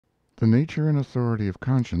The Nature and Authority of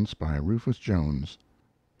Conscience by Rufus Jones.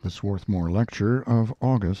 The Swarthmore Lecture of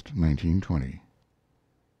August, 1920.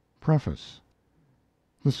 Preface.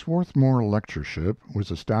 The Swarthmore Lectureship was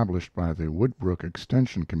established by the Woodbrook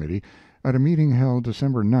Extension Committee at a meeting held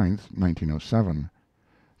December 9, 1907.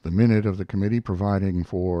 The minute of the committee providing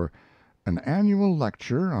for an annual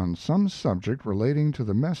lecture on some subject relating to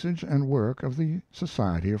the message and work of the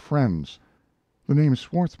Society of Friends. The name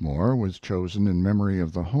Swarthmore was chosen in memory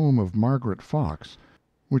of the home of Margaret Fox,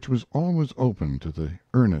 which was always open to the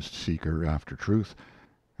earnest seeker after truth,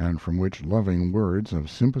 and from which loving words of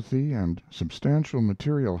sympathy and substantial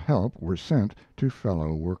material help were sent to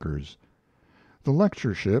fellow workers. The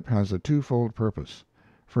lectureship has a twofold purpose: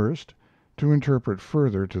 first, to interpret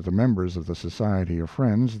further to the members of the Society of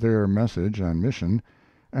Friends their message and mission,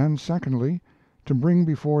 and secondly, to bring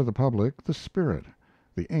before the public the spirit,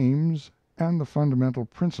 the aims, and the fundamental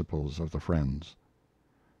principles of the Friends.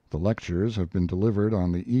 The lectures have been delivered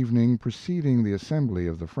on the evening preceding the assembly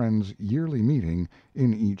of the Friends' yearly meeting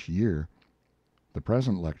in each year. The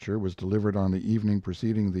present lecture was delivered on the evening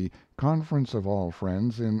preceding the Conference of All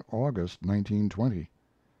Friends in August, 1920.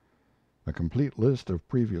 A complete list of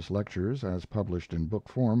previous lectures, as published in book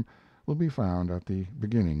form, will be found at the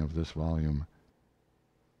beginning of this volume.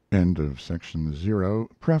 End of Section 0.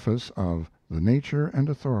 Preface of The Nature and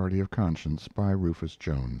Authority of Conscience by Rufus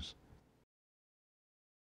Jones.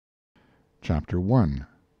 Chapter I.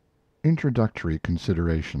 Introductory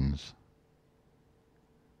Considerations.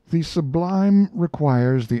 The sublime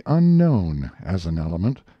requires the unknown as an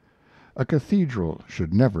element. A cathedral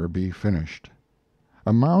should never be finished.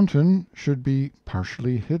 A mountain should be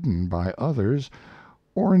partially hidden by others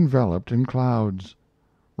or enveloped in clouds,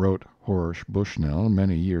 wrote Horace Bushnell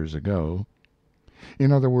many years ago.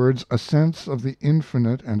 In other words, a sense of the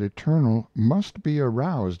infinite and eternal must be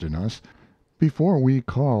aroused in us before we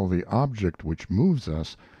call the object which moves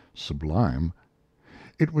us sublime.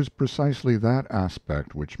 It was precisely that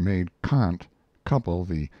aspect which made Kant couple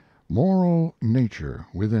the moral nature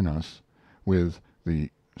within us with the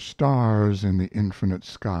stars in the infinite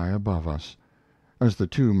sky above us, as the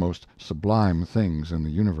two most sublime things in the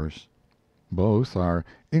universe. Both are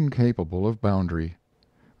incapable of boundary.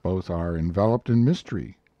 Both are enveloped in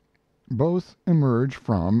mystery. Both emerge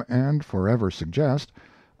from and forever suggest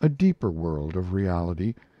a deeper world of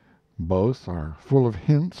reality. Both are full of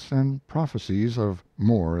hints and prophecies of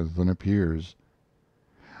more than appears.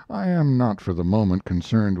 I am not for the moment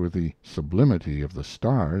concerned with the sublimity of the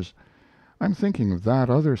stars. I am thinking of that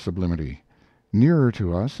other sublimity, nearer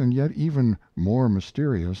to us and yet even more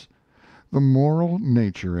mysterious, the moral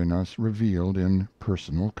nature in us revealed in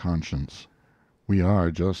personal conscience. We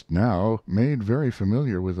are just now made very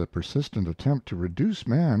familiar with a persistent attempt to reduce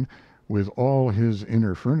man, with all his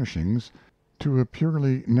inner furnishings, to a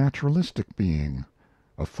purely naturalistic being,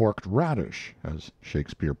 a forked radish, as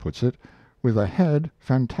Shakespeare puts it, with a head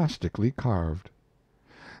fantastically carved.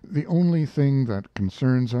 The only thing that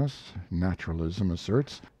concerns us, naturalism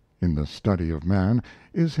asserts, in the study of man,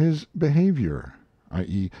 is his behavior,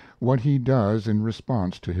 i.e., what he does in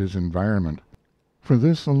response to his environment. For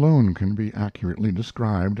this alone can be accurately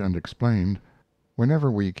described and explained.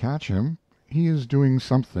 Whenever we catch him, he is doing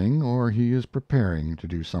something or he is preparing to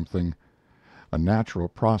do something. A natural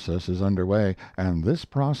process is under way, and this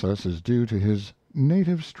process is due to his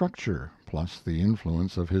native structure plus the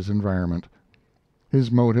influence of his environment.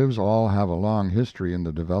 His motives all have a long history in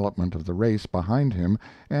the development of the race behind him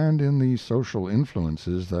and in the social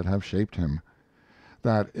influences that have shaped him.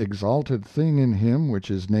 That exalted thing in him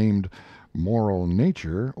which is named moral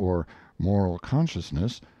nature or moral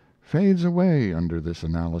consciousness fades away under this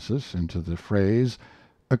analysis into the phrase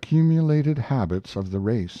accumulated habits of the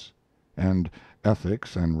race, and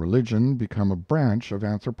ethics and religion become a branch of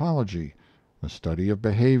anthropology, a study of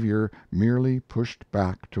behavior merely pushed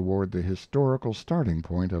back toward the historical starting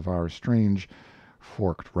point of our strange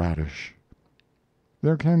forked radish.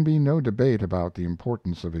 There can be no debate about the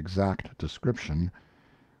importance of exact description.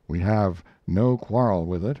 We have no quarrel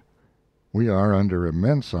with it. We are under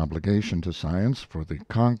immense obligation to science for the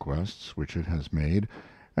conquests which it has made,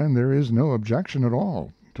 and there is no objection at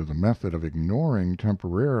all to the method of ignoring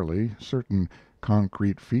temporarily certain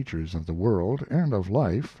concrete features of the world and of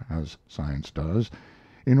life, as science does,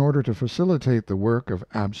 in order to facilitate the work of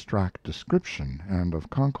abstract description and of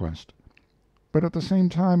conquest. But at the same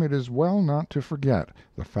time it is well not to forget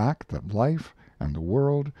the fact that life and the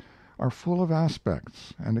world are full of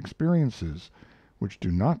aspects and experiences which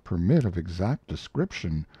do not permit of exact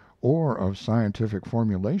description or of scientific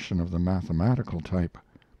formulation of the mathematical type.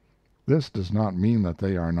 This does not mean that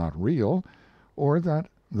they are not real, or that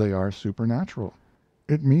they are supernatural.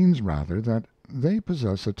 It means rather that they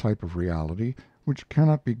possess a type of reality which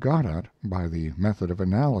cannot be got at by the method of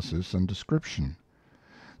analysis and description.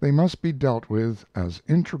 They must be dealt with as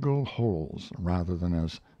integral wholes rather than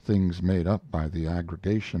as things made up by the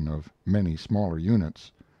aggregation of many smaller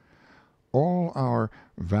units. All our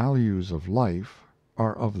values of life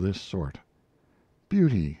are of this sort.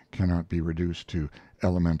 Beauty cannot be reduced to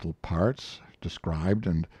elemental parts, described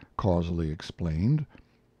and causally explained.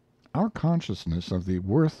 Our consciousness of the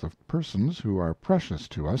worth of persons who are precious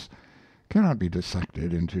to us cannot be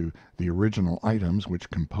dissected into the original items which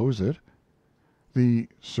compose it. The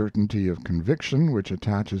certainty of conviction which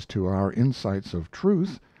attaches to our insights of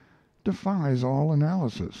truth defies all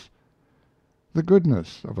analysis. The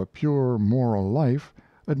goodness of a pure moral life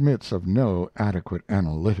admits of no adequate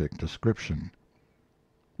analytic description.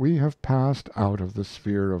 We have passed out of the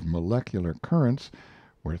sphere of molecular currents,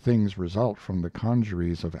 where things result from the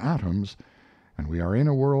congeries of atoms, and we are in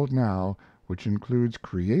a world now which includes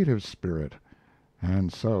creative spirit,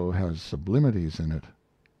 and so has sublimities in it.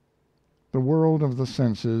 The world of the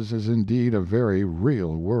senses is indeed a very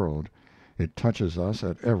real world. It touches us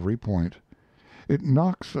at every point. It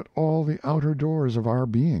knocks at all the outer doors of our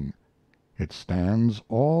being. It stands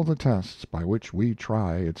all the tests by which we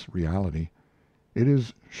try its reality. It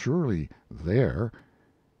is surely there.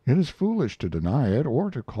 It is foolish to deny it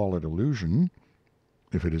or to call it illusion.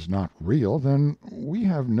 If it is not real, then we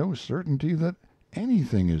have no certainty that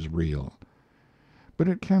anything is real. But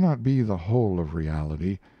it cannot be the whole of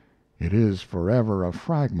reality. It is forever a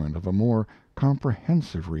fragment of a more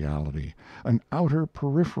comprehensive reality, an outer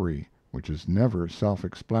periphery which is never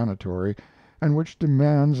self-explanatory and which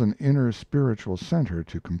demands an inner spiritual center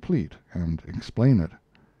to complete and explain it.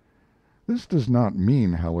 This does not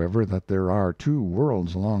mean, however, that there are two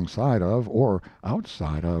worlds alongside of or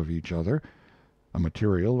outside of each other, a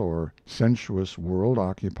material or sensuous world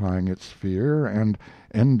occupying its sphere and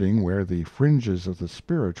ending where the fringes of the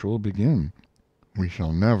spiritual begin. We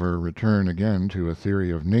shall never return again to a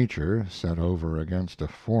theory of nature set over against a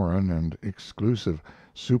foreign and exclusive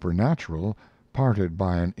supernatural parted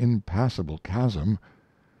by an impassable chasm.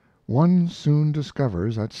 One soon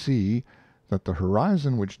discovers at sea that the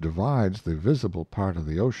horizon which divides the visible part of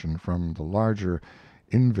the ocean from the larger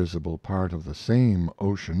invisible part of the same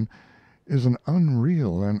ocean is an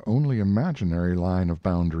unreal and only imaginary line of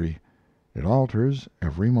boundary. It alters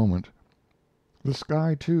every moment. The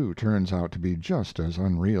sky, too, turns out to be just as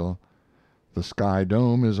unreal. The sky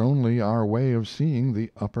dome is only our way of seeing the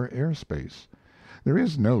upper air space. There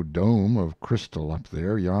is no dome of crystal up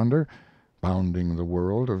there yonder, bounding the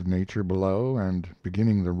world of nature below and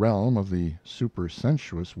beginning the realm of the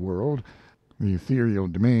supersensuous world, the ethereal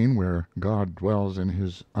domain where God dwells in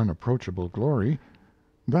his unapproachable glory.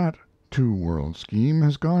 That two-world scheme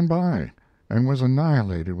has gone by and was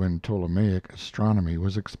annihilated when Ptolemaic astronomy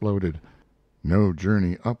was exploded. No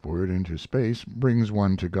journey upward into space brings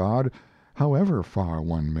one to God, however far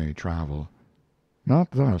one may travel.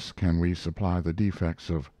 Not thus can we supply the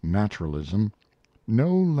defects of naturalism.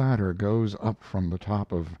 No ladder goes up from the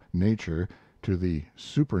top of nature to the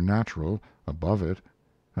supernatural above it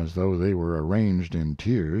as though they were arranged in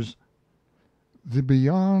tiers. The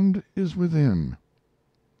beyond is within.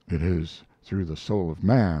 It is through the soul of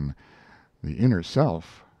man, the inner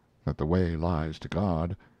self, that the way lies to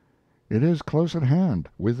God. It is close at hand,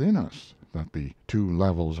 within us, that the two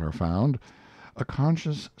levels are found, a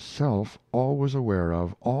conscious self always aware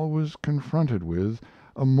of, always confronted with,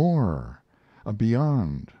 a more, a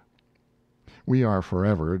beyond. We are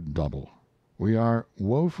forever double. We are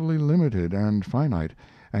woefully limited and finite,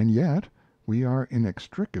 and yet we are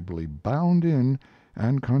inextricably bound in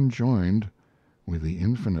and conjoined with the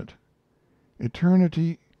infinite.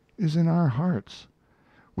 Eternity is in our hearts.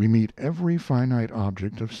 We meet every finite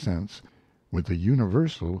object of sense with the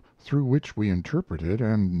universal through which we interpret it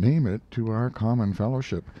and name it to our common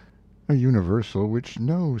fellowship, a universal which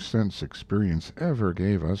no sense experience ever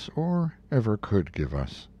gave us or ever could give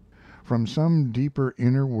us. From some deeper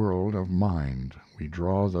inner world of mind we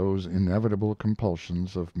draw those inevitable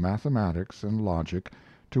compulsions of mathematics and logic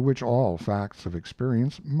to which all facts of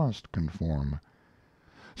experience must conform.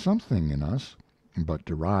 Something in us, but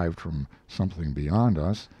derived from something beyond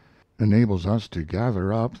us, enables us to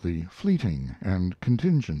gather up the fleeting and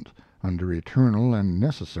contingent under eternal and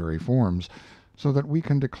necessary forms, so that we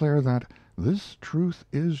can declare that this truth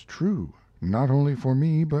is true, not only for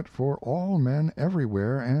me, but for all men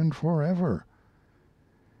everywhere and forever.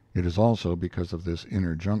 It is also because of this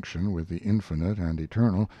inner junction with the infinite and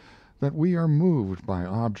eternal that we are moved by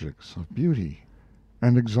objects of beauty,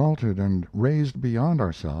 and exalted and raised beyond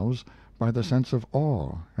ourselves by the sense of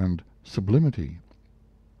awe and sublimity.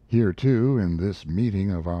 Here, too, in this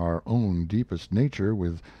meeting of our own deepest nature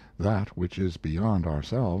with that which is beyond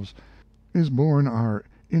ourselves, is born our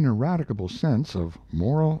ineradicable sense of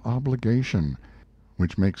moral obligation,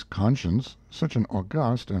 which makes conscience such an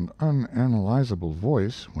august and unanalyzable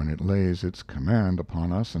voice when it lays its command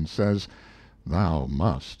upon us and says, "Thou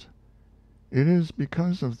must." It is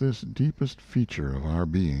because of this deepest feature of our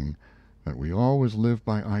being that we always live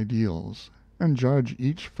by ideals, and judge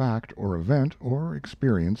each fact or event or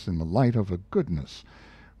experience in the light of a goodness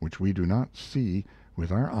which we do not see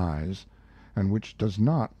with our eyes, and which does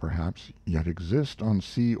not, perhaps, yet exist on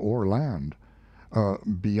sea or land, a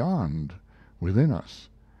beyond within us,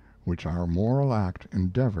 which our moral act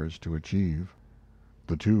endeavors to achieve.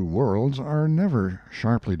 The two worlds are never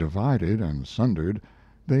sharply divided and sundered,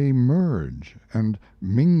 they merge and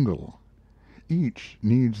mingle. Each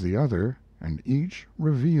needs the other, and each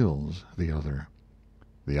reveals the other.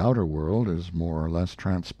 The outer world is more or less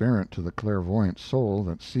transparent to the clairvoyant soul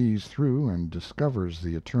that sees through and discovers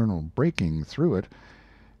the eternal breaking through it,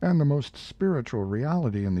 and the most spiritual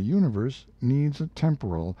reality in the universe needs a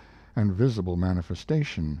temporal and visible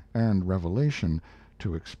manifestation and revelation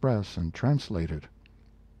to express and translate it.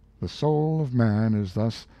 The soul of man is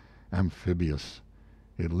thus amphibious.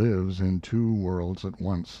 It lives in two worlds at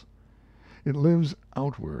once. It lives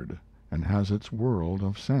outward and has its world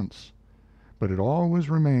of sense, but it always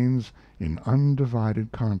remains in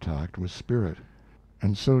undivided contact with spirit,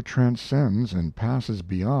 and so transcends and passes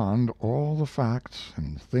beyond all the facts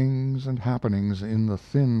and things and happenings in the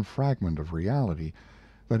thin fragment of reality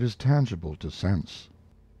that is tangible to sense.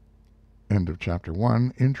 End of Chapter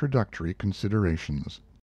 1. Introductory Considerations.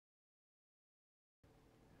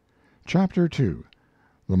 Chapter 2.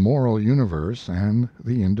 The Moral Universe and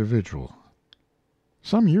the Individual.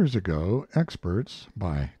 Some years ago experts,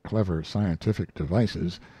 by clever scientific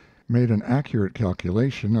devices, made an accurate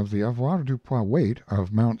calculation of the avoirdupois weight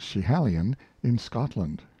of Mount Schiehallion in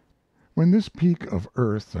Scotland. When this peak of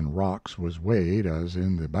earth and rocks was weighed as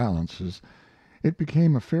in the balances, it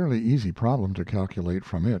became a fairly easy problem to calculate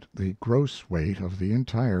from it the gross weight of the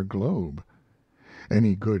entire globe.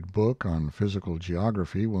 Any good book on physical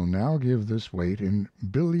geography will now give this weight in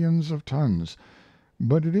billions of tons,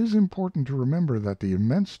 but it is important to remember that the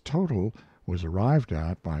immense total was arrived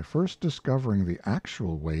at by first discovering the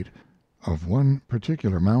actual weight of one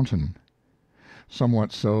particular mountain.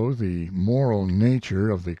 Somewhat so, the moral nature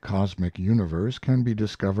of the cosmic universe can be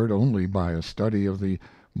discovered only by a study of the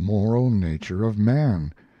moral nature of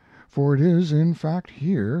man, for it is, in fact,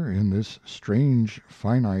 here, in this strange,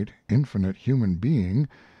 finite, infinite human being,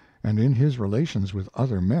 and in his relations with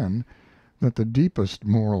other men, that the deepest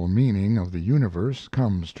moral meaning of the universe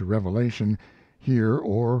comes to revelation, here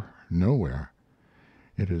or nowhere.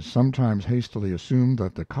 It is sometimes hastily assumed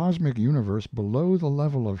that the cosmic universe below the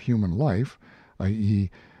level of human life, i.e.,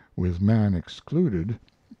 with man excluded,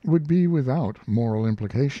 would be without moral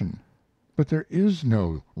implication. But there is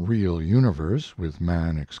no real universe with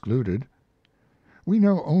man excluded. We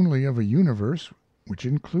know only of a universe which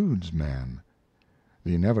includes man.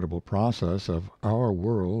 The inevitable process of our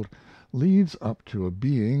world leads up to a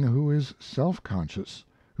being who is self-conscious,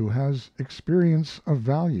 who has experience of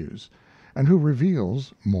values, and who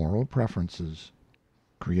reveals moral preferences.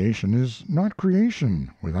 Creation is not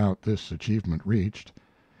creation without this achievement reached.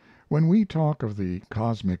 When we talk of the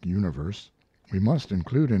cosmic universe, we must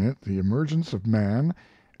include in it the emergence of man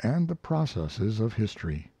and the processes of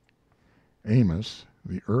history. Amos,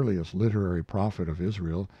 the earliest literary prophet of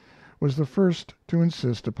Israel, was the first to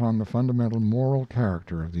insist upon the fundamental moral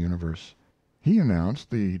character of the universe. He announced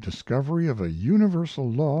the discovery of a universal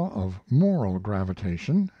law of moral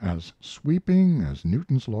gravitation as sweeping as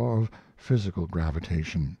Newton's law of physical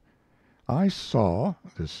gravitation. "I saw,"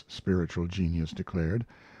 this spiritual genius declared,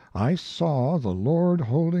 "I saw the Lord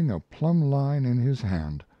holding a plumb line in his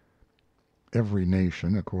hand." Every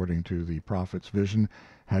nation, according to the prophet's vision,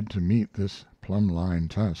 had to meet this plumb line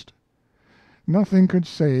test. Nothing could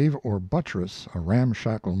save or buttress a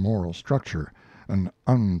ramshackle moral structure, an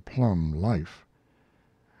unplumbed life.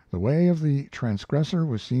 The way of the transgressor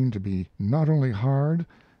was seen to be not only hard,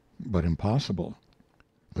 but impossible.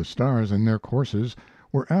 The stars in their courses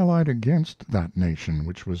were allied against that nation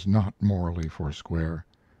which was not morally foursquare.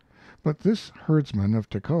 But this herdsman of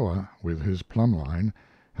Tekoa, with his plumb line,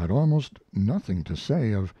 had almost nothing to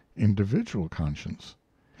say of individual conscience.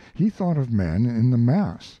 He thought of men in the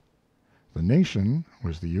mass. The nation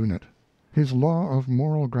was the unit. His law of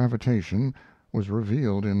moral gravitation was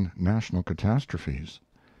revealed in national catastrophes.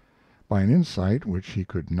 By an insight which he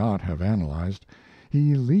could not have analyzed,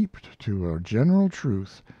 he leaped to a general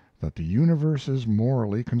truth that the universe is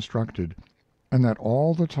morally constructed, and that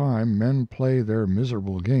all the time men play their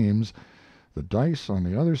miserable games, the dice on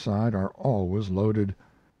the other side are always loaded.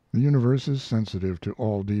 The universe is sensitive to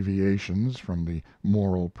all deviations from the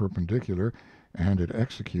moral perpendicular, and it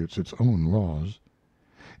executes its own laws.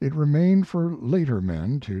 It remained for later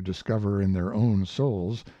men to discover in their own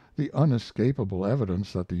souls the unescapable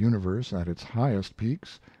evidence that the universe at its highest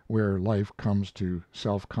peaks, where life comes to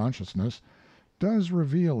self consciousness, does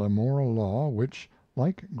reveal a moral law which,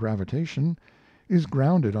 like gravitation, is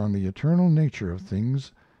grounded on the eternal nature of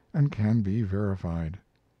things and can be verified.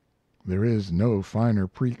 There is no finer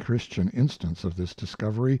pre-Christian instance of this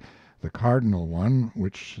discovery, the cardinal one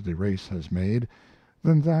which the race has made,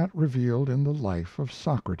 than that revealed in the life of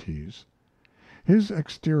Socrates. His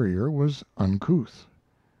exterior was uncouth,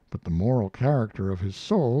 but the moral character of his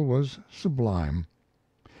soul was sublime.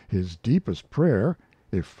 His deepest prayer,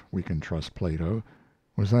 if we can trust Plato,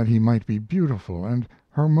 was that he might be beautiful and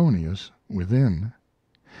harmonious within.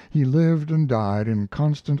 He lived and died in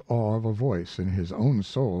constant awe of a voice in his own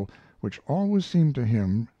soul which always seemed to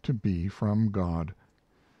him to be from God.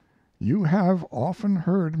 "You have often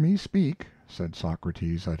heard me speak," said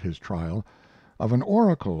Socrates at his trial, "of an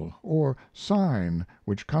oracle or sign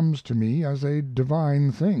which comes to me as a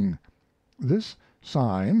divine thing. This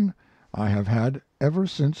sign I have had ever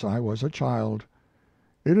since I was a child.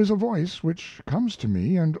 It is a voice which comes to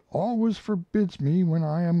me and always forbids me when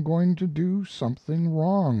I am going to do something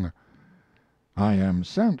wrong. I am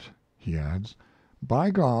sent," he adds, "by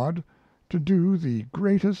God to do the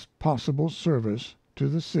greatest possible service to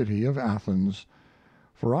the city of Athens,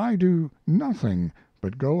 for I do nothing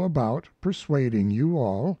but go about persuading you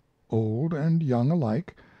all, old and young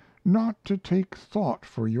alike, not to take thought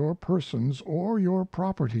for your persons or your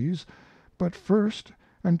properties, but first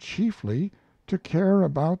and chiefly to care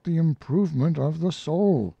about the improvement of the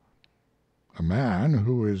soul. A man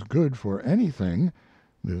who is good for anything,"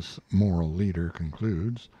 this moral leader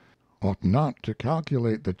concludes, "ought not to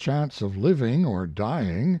calculate the chance of living or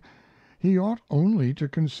dying. He ought only to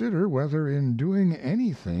consider whether in doing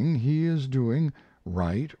anything he is doing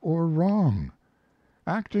right or wrong,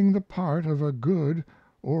 acting the part of a good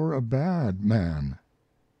or a bad man."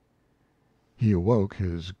 He awoke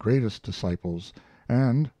his greatest disciples,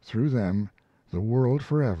 and, through them, the world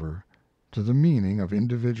forever, to the meaning of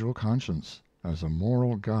individual conscience as a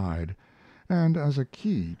moral guide and as a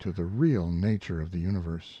key to the real nature of the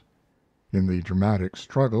universe. In the dramatic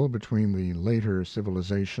struggle between the later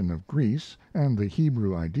civilization of Greece and the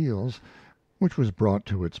Hebrew ideals, which was brought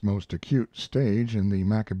to its most acute stage in the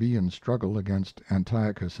Maccabean struggle against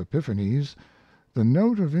Antiochus Epiphanes, the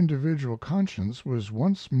note of individual conscience was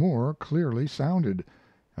once more clearly sounded,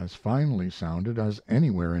 as finely sounded as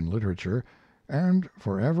anywhere in literature, and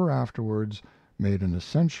forever afterwards made an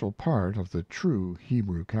essential part of the true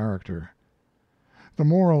Hebrew character. The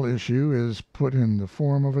moral issue is put in the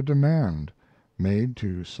form of a demand, made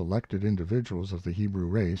to selected individuals of the Hebrew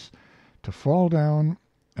race, to fall down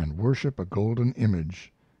and worship a golden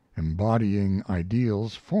image, embodying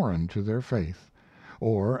ideals foreign to their faith,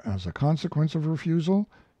 or, as a consequence of refusal,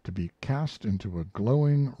 to be cast into a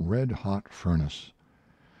glowing red-hot furnace.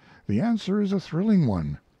 The answer is a thrilling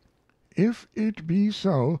one. If it be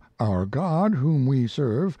so, our God whom we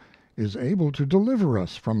serve is able to deliver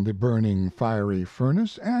us from the burning fiery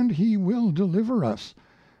furnace, and he will deliver us.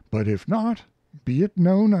 But if not, be it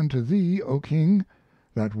known unto thee, O king,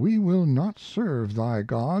 that we will not serve thy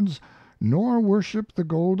gods, nor worship the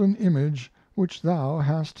golden image which thou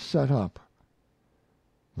hast set up."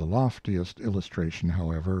 The loftiest illustration,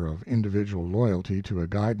 however, of individual loyalty to a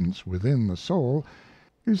guidance within the soul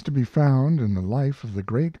is to be found in the life of the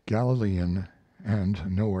great Galilean,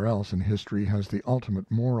 and nowhere else in history has the ultimate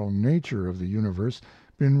moral nature of the universe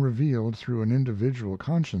been revealed through an individual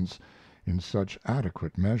conscience in such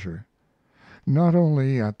adequate measure. Not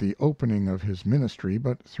only at the opening of his ministry,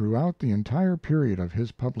 but throughout the entire period of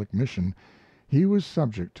his public mission, he was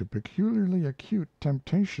subject to peculiarly acute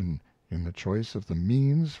temptation in the choice of the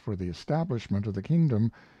means for the establishment of the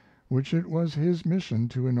kingdom which it was his mission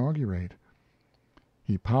to inaugurate.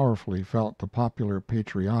 He powerfully felt the popular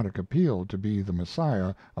patriotic appeal to be the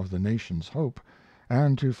Messiah of the nation's hope,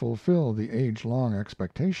 and to fulfill the age-long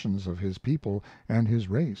expectations of his people and his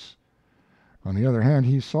race. On the other hand,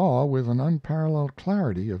 he saw, with an unparalleled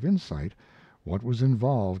clarity of insight, what was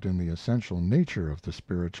involved in the essential nature of the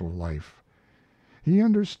spiritual life. He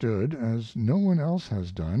understood, as no one else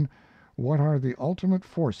has done, what are the ultimate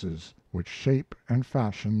forces which shape and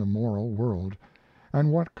fashion the moral world, and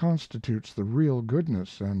what constitutes the real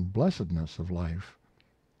goodness and blessedness of life.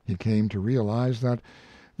 He came to realize that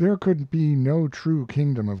There could be no true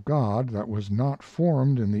kingdom of God that was not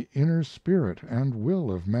formed in the inner spirit and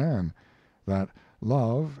will of man, that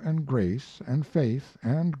love and grace and faith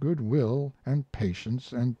and good will and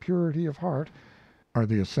patience and purity of heart are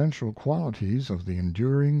the essential qualities of the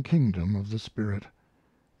enduring kingdom of the spirit,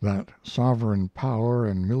 that sovereign power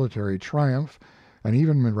and military triumph and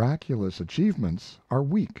even miraculous achievements are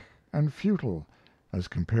weak and futile as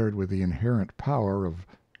compared with the inherent power of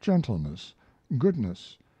gentleness,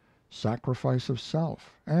 goodness, sacrifice of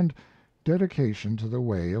self, and dedication to the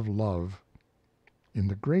way of love. In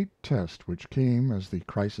the great test which came as the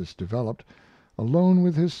crisis developed, alone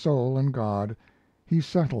with his soul and God, he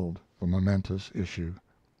settled the momentous issue.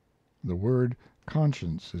 The word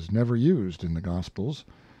conscience is never used in the Gospels,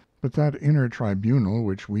 but that inner tribunal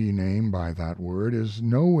which we name by that word is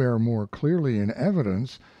nowhere more clearly in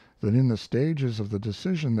evidence than in the stages of the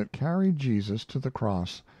decision that carried Jesus to the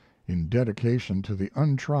cross, in dedication to the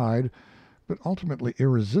untried but ultimately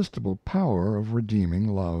irresistible power of redeeming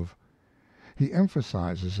love. He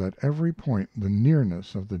emphasizes at every point the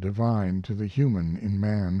nearness of the divine to the human in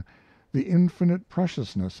man, the infinite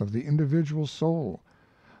preciousness of the individual soul,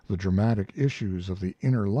 the dramatic issues of the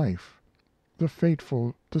inner life, the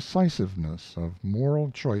fateful decisiveness of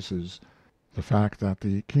moral choices, the fact that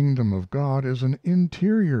the kingdom of God is an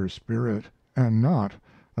interior spirit and not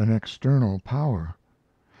an external power.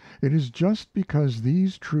 It is just because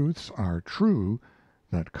these truths are true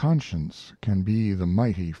that conscience can be the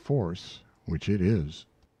mighty force which it is.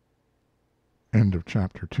 End of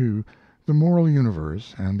Chapter 2. The Moral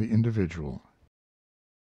Universe and the Individual.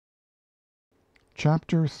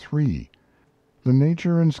 Chapter 3. The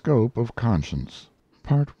Nature and Scope of Conscience.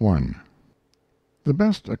 Part 1. The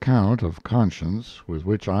best account of conscience with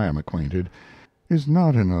which I am acquainted is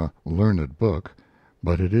not in a learned book,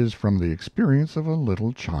 but it is from the experience of a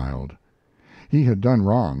little child. He had done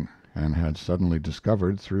wrong, and had suddenly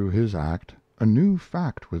discovered through his act a new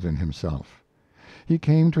fact within himself. He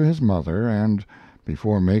came to his mother, and,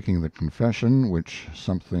 before making the confession which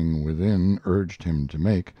something within urged him to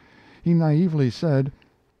make, he naively said,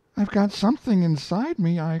 "I've got something inside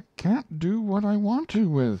me I can't do what I want to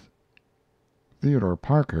with." Theodore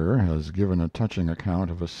Parker has given a touching account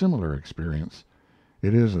of a similar experience.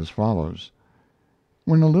 It is as follows.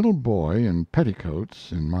 When a little boy in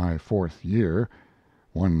petticoats in my 4th year,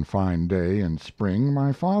 one fine day in spring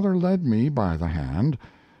my father led me by the hand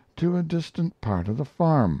to a distant part of the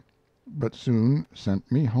farm, but soon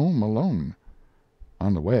sent me home alone.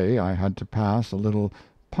 On the way I had to pass a little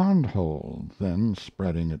pond-hole then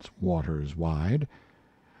spreading its waters wide.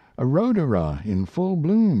 A rhodora in full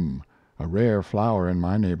bloom, a rare flower in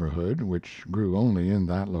my neighborhood, which grew only in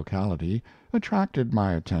that locality, attracted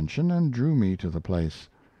my attention and drew me to the place.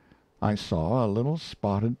 I saw a little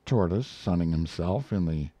spotted tortoise sunning himself in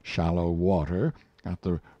the shallow water at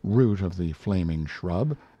the root of the flaming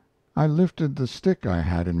shrub. I lifted the stick I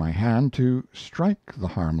had in my hand to strike the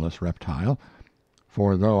harmless reptile,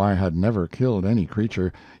 for though I had never killed any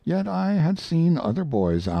creature, yet I had seen other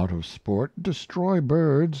boys out of sport destroy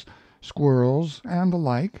birds, squirrels, and the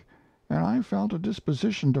like, and I felt a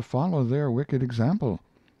disposition to follow their wicked example.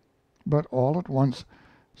 But all at once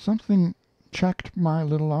something checked my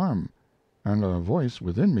little arm, and a voice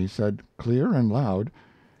within me said, clear and loud,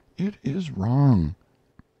 "It is wrong."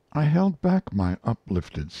 I held back my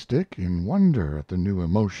uplifted stick in wonder at the new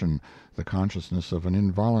emotion, the consciousness of an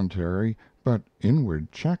involuntary but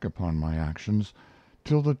inward check upon my actions,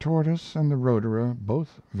 till the tortoise and the rhodora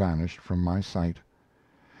both vanished from my sight.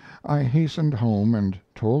 I hastened home and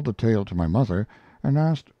told the tale to my mother, and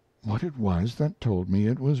asked what it was that told me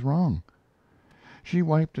it was wrong. She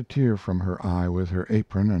wiped a tear from her eye with her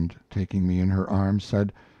apron, and taking me in her arms,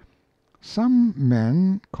 said, "Some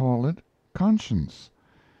men call it conscience,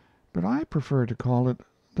 but I prefer to call it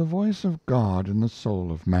the voice of God in the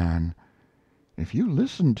soul of man. If you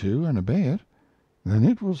listen to and obey it, then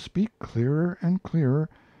it will speak clearer and clearer,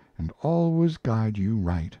 and always guide you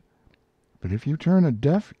right. But if you turn a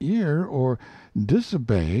deaf ear or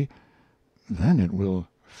disobey, then it will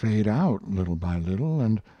fade out little by little,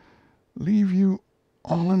 and leave you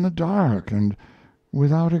all in the dark and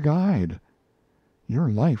without a guide. Your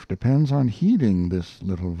life depends on heeding this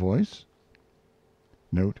little voice."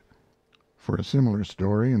 Note: For a similar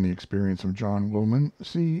story in the experience of John Woolman,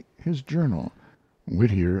 see his journal,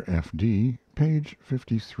 Whittier, F.D., page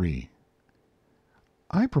 53.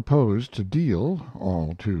 I propose to deal,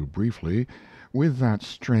 all too briefly, with that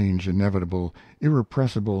strange, inevitable,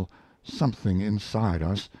 irrepressible something inside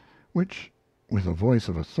us, which, with a voice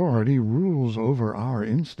of authority, rules over our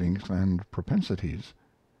instincts and propensities.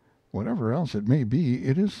 Whatever else it may be,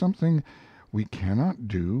 it is something we cannot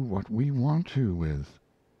do what we want to with.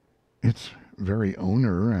 Its very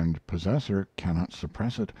owner and possessor cannot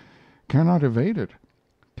suppress it, cannot evade it,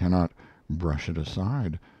 cannot brush it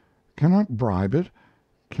aside, cannot bribe it,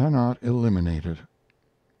 cannot eliminate it.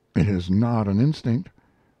 It is not an instinct,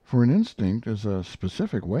 for an instinct is a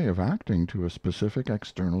specific way of acting to a specific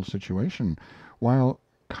external situation, while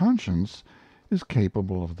conscience is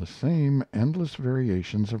capable of the same endless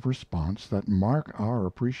variations of response that mark our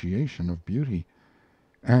appreciation of beauty,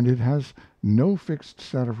 and it has no fixed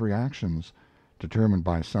set of reactions, determined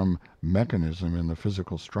by some mechanism in the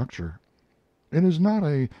physical structure. It is not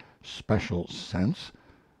a special sense,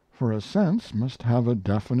 for a sense must have a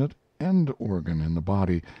definite end organ in the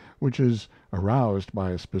body, which is aroused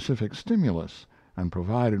by a specific stimulus and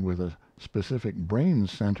provided with a specific brain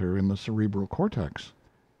center in the cerebral cortex.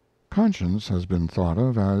 Conscience has been thought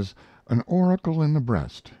of as an oracle in the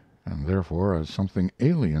breast, and therefore as something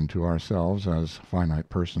alien to ourselves as finite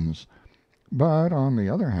persons. But, on the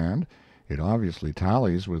other hand, it obviously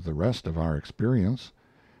tallies with the rest of our experience.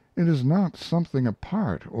 It is not something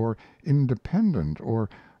apart or independent or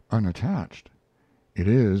unattached. It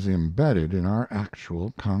is embedded in our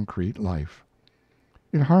actual concrete life.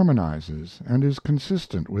 It harmonizes and is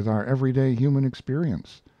consistent with our everyday human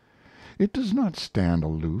experience. It does not stand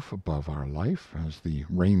aloof above our life, as the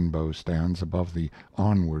rainbow stands above the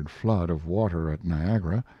onward flood of water at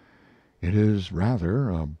Niagara. It is rather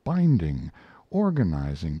a binding,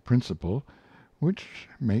 organizing principle which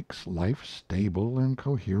makes life stable and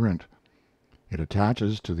coherent. It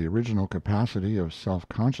attaches to the original capacity of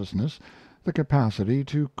self-consciousness the capacity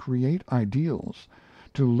to create ideals,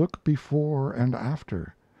 to look before and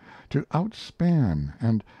after, to outspan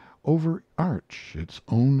and overarch its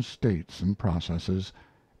own states and processes,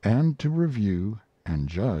 and to review and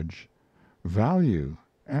judge, value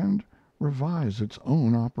and revise its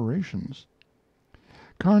own operations.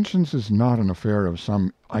 Conscience is not an affair of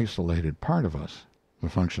some isolated part of us, the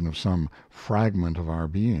function of some fragment of our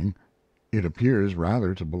being. It appears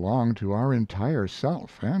rather to belong to our entire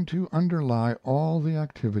self and to underlie all the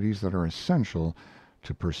activities that are essential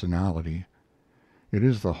to personality. It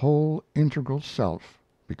is the whole integral self,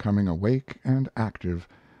 becoming awake and active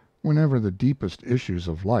whenever the deepest issues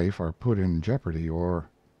of life are put in jeopardy or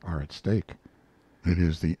are at stake. It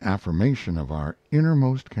is the affirmation of our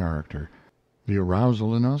innermost character, the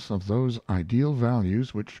arousal in us of those ideal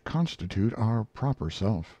values which constitute our proper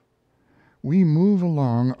self. We move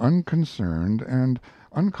along unconcerned and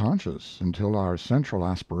unconscious until our central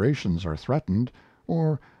aspirations are threatened,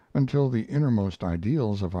 or until the innermost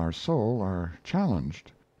ideals of our soul are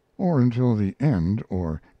challenged, or until the end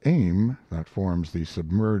or aim that forms the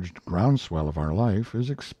submerged groundswell of our life is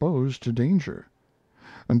exposed to danger.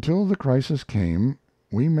 Until the crisis came,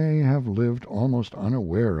 we may have lived almost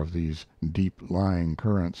unaware of these deep-lying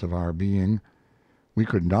currents of our being. We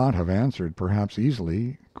could not have answered perhaps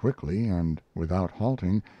easily, quickly, and without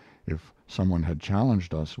halting, if someone had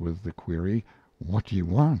challenged us with the query, "What do you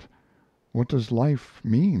want? What does life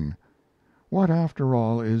mean? What, after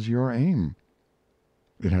all, is your aim?"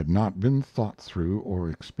 It had not been thought through or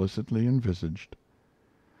explicitly envisaged.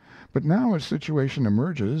 But now a situation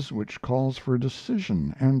emerges which calls for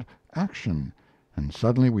decision and action, and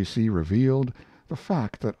suddenly we see revealed the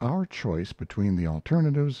fact that our choice between the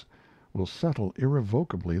alternatives will settle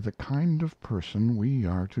irrevocably the kind of person we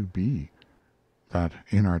are to be. That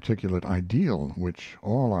inarticulate ideal which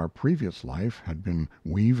all our previous life had been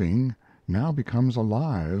weaving now becomes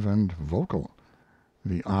alive and vocal.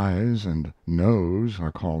 The ayes and noes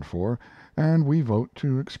are called for, and we vote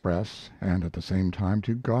to express and at the same time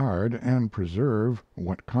to guard and preserve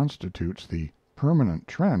what constitutes the permanent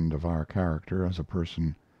trend of our character as a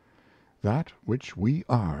person. That which we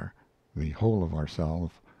are, the whole of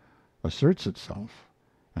ourselves, asserts itself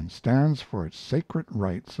and stands for its sacred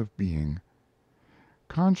rights of being.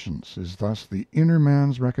 Conscience is thus the inner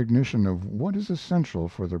man's recognition of what is essential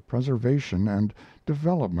for the preservation and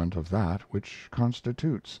development of that which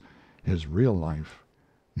constitutes his real life.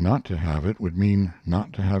 Not to have it would mean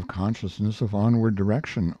not to have consciousness of onward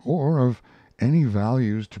direction, or of any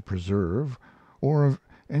values to preserve, or of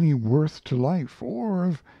any worth to life, or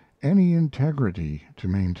of any integrity to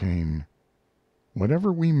maintain.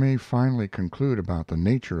 Whatever we may finally conclude about the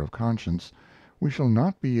nature of conscience, we shall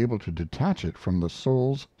not be able to detach it from the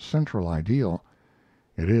soul's central ideal.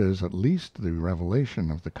 It is at least the revelation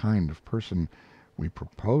of the kind of person we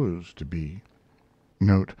propose to be.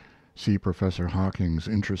 Note: see Professor Hawking's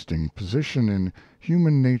interesting Position in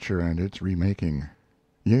Human Nature and its Remaking.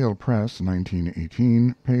 Yale Press,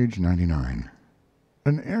 1918, page 99.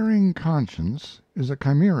 An erring conscience is a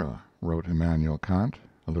chimera, wrote Immanuel Kant,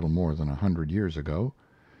 a little more than 100 years ago.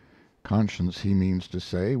 Conscience, he means to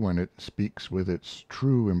say, when it speaks with its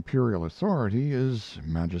true imperial authority, is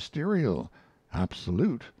magisterial,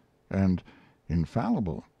 absolute, and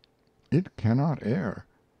infallible. It cannot err.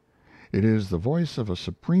 It is the voice of a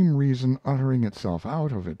supreme reason uttering itself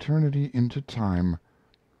out of eternity into time.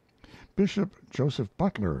 Bishop Joseph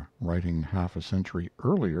Butler, writing half a century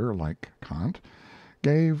earlier like Kant,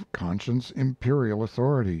 gave conscience imperial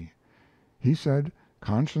authority. He said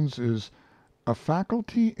conscience is "a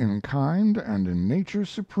faculty in kind and in nature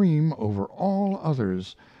supreme over all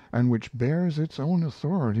others, and which bears its own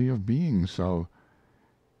authority of being so."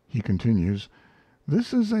 He continues,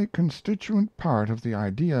 "This is a constituent part of the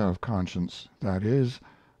idea of conscience, that is,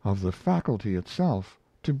 of the faculty itself,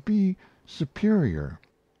 to be superior,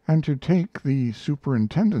 and to take the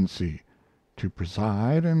superintendency, to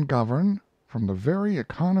preside and govern, from the very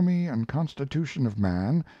economy and constitution of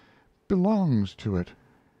man, belongs to it.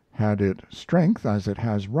 Had it strength as it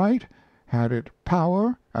has right, had it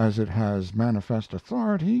power as it has manifest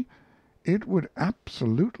authority, it would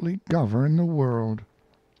absolutely govern the world."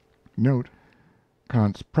 Note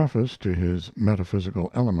Kant's preface to his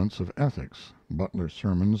Metaphysical Elements of Ethics, Butler's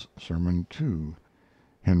Sermons, Sermon 2.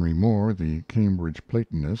 Henry More, the Cambridge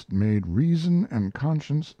Platonist, made reason and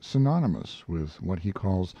conscience synonymous with what he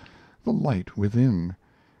calls the light within,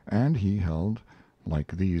 and he held,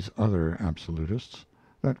 like these other absolutists,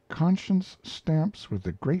 that conscience stamps with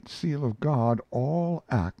the great seal of God all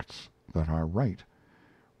acts that are right.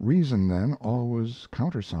 Reason, then, always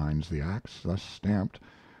countersigns the acts thus stamped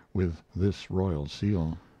with this royal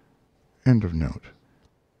seal. End of note.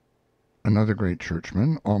 Another great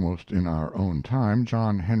churchman, almost in our own time,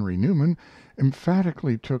 John Henry Newman,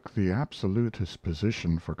 emphatically took the absolutist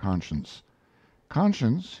position for conscience.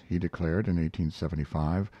 Conscience, he declared in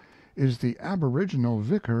 1875, is the aboriginal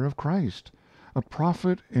vicar of Christ, a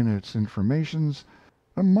prophet in its informations,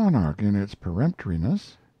 a monarch in its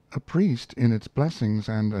peremptoriness, a priest in its blessings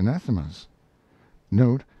and anathemas.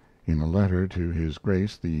 Note, in a letter to His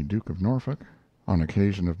Grace the Duke of Norfolk, on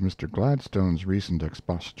occasion of Mr. Gladstone's recent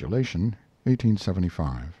expostulation,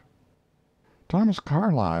 1875. Thomas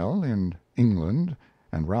Carlyle in England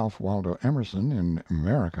and Ralph Waldo Emerson in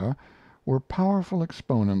America were powerful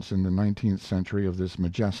exponents in the 19th century of this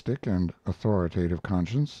majestic and authoritative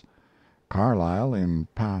conscience. Carlyle, in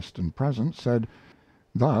Past and Present, said,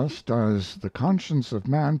 "Thus does the conscience of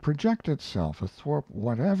man project itself athwart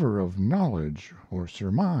whatever of knowledge or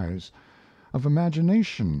surmise, of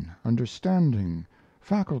imagination, understanding,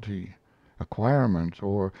 faculty, acquirement,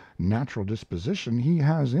 or natural disposition he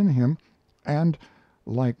has in him, and,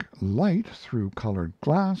 like light through colored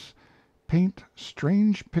glass, paint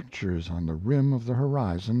strange pictures on the rim of the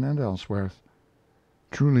horizon and elsewhere."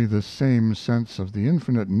 Truly this same sense of the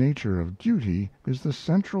infinite nature of duty is the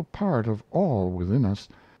central part of all within us,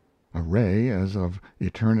 a ray as of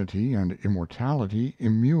eternity and immortality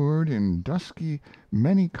immured in dusky,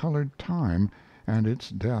 many-colored time and its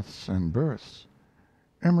deaths and births.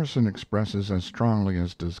 Emerson expresses as strongly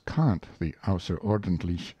as does Kant the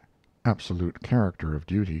außerordentlich absolute character of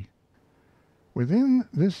duty. "Within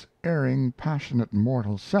this erring, passionate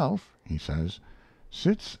mortal self," he says,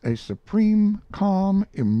 "sits a supreme, calm,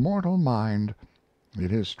 immortal mind.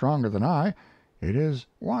 It is stronger than I, it is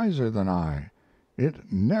wiser than I.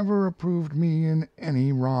 It never approved me in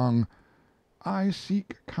any wrong. I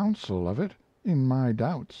seek counsel of it in my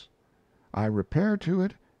doubts. I repair to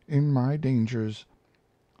it in my dangers.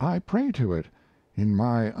 I pray to it in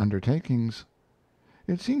my undertakings.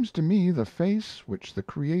 It seems to me the face which the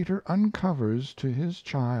Creator uncovers to His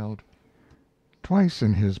child." Twice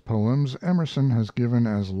in his poems Emerson has given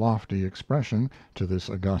as lofty expression to this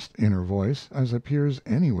august inner voice as appears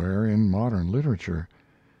anywhere in modern literature.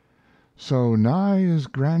 So nigh is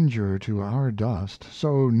grandeur to our dust,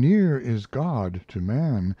 so near is God to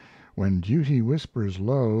man, when duty whispers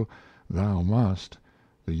low, "Thou must,"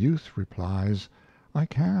 the youth replies, "I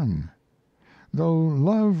can." Though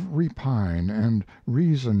love repine and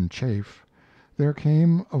reason chafe, there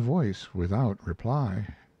came a voice without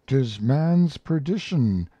reply, "'Tis man's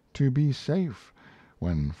perdition to be safe,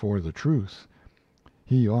 when for the truth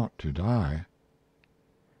he ought to die."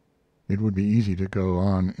 It would be easy to go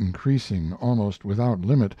on increasing, almost without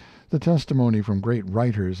limit, the testimony from great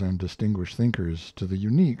writers and distinguished thinkers to the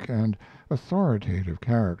unique and authoritative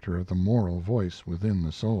character of the moral voice within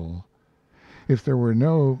the soul. If there were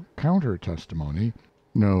no counter testimony,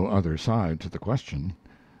 no other side to the question,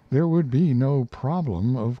 there would be no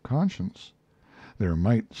problem of conscience. There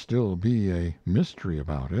might still be a mystery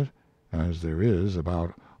about it, as there is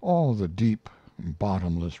about all the deep,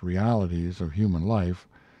 bottomless realities of human life,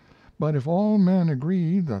 But if all men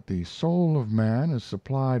agreed that the soul of man is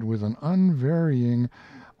supplied with an unvarying,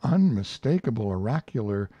 unmistakable,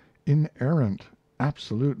 oracular, inerrant,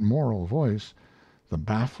 absolute moral voice, the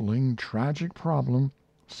baffling, tragic problem,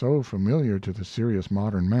 so familiar to the serious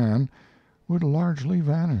modern man, would largely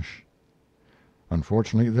vanish.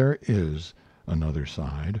 Unfortunately, there is another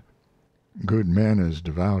side. Good men as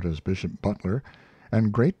devout as Bishop Butler,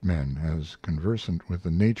 and great men as conversant with the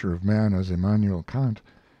nature of man as Immanuel Kant,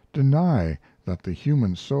 deny that the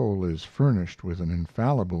human soul is furnished with an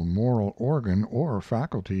infallible moral organ or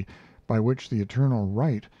faculty by which the eternal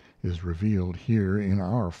right is revealed here in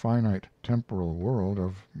our finite temporal world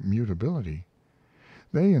of mutability.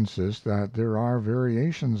 They insist that there are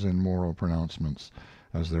variations in moral pronouncements,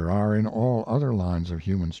 as there are in all other lines of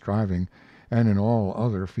human striving and in all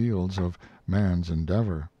other fields of man's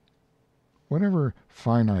endeavor. Whatever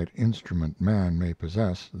finite instrument man may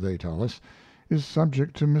possess, they tell us, is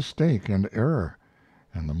subject to mistake and error,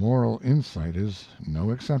 and the moral insight is no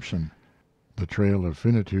exception. The trail of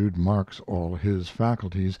finitude marks all his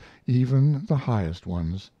faculties, even the highest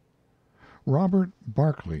ones. Robert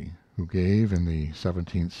Barclay, who gave in the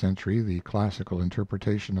 17th century the classical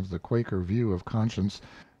interpretation of the Quaker view of conscience,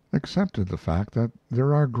 accepted the fact that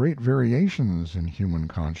there are great variations in human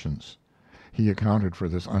conscience. He accounted for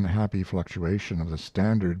this unhappy fluctuation of the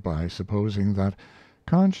standard by supposing that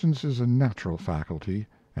conscience is a natural faculty,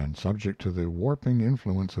 and subject to the warping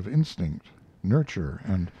influence of instinct, nurture,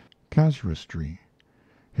 and casuistry.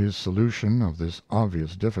 His solution of this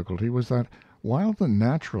obvious difficulty was that while the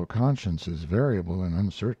natural conscience is variable and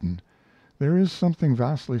uncertain, there is something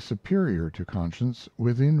vastly superior to conscience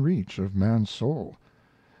within reach of man's soul.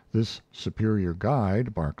 This superior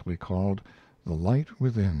guide Barclay called the light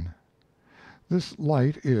within. This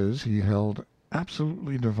light is, he held,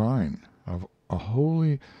 absolutely divine, of a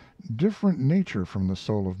wholly different nature from the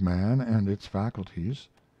soul of man and its faculties.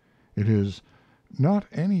 It is not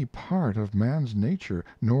any part of man's nature,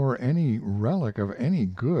 nor any relic of any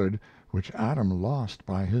good which Adam lost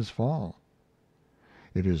by his fall.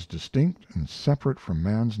 It is distinct and separate from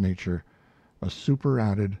man's nature, a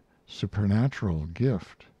superadded, supernatural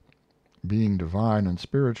gift. Being divine and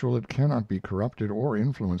spiritual, it cannot be corrupted or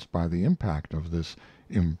influenced by the impact of this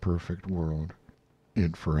imperfect world.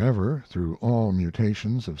 It forever, through all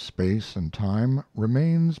mutations of space and time,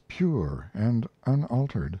 remains pure and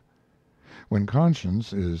unaltered. When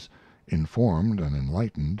conscience is informed and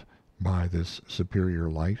enlightened by this superior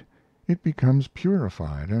light, it becomes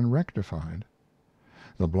purified and rectified.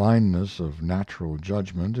 The blindness of natural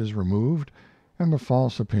judgment is removed, and the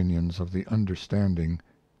false opinions of the understanding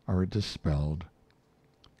are dispelled.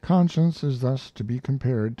 Conscience is thus to be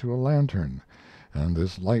compared to a lantern, and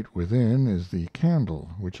this light within is the candle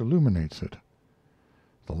which illuminates it.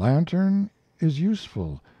 The lantern is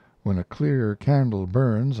useful when a clear candle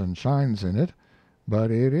burns and shines in it,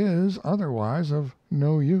 but it is otherwise of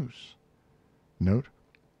no use. Note: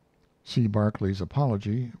 see Barclay's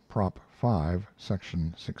Apology, Prop 5,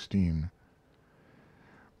 Section 16.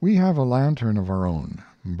 We have a lantern of our own,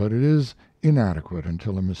 but it is inadequate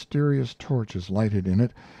until a mysterious torch is lighted in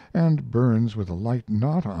it and burns with a light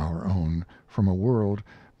not our own from a world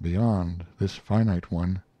beyond this finite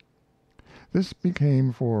one. This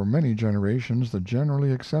became for many generations the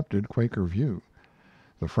generally accepted Quaker view.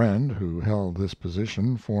 The friend who held this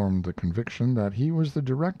position formed the conviction that he was the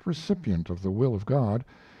direct recipient of the will of God,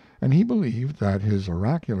 and he believed that his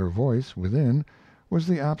oracular voice within was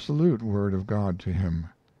the absolute word of God to him.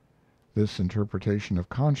 This interpretation of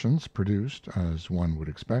conscience produced, as one would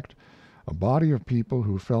expect, a body of people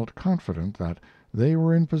who felt confident that they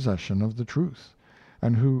were in possession of the truth,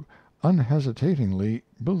 and who unhesitatingly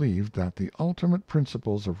believed that the ultimate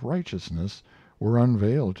principles of righteousness were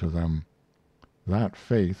unveiled to them. That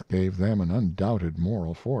faith gave them an undoubted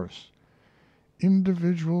moral force.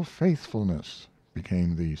 Individual faithfulness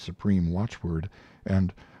became the supreme watchword,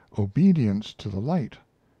 and obedience to the light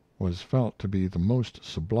was felt to be the most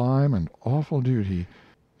sublime and awful duty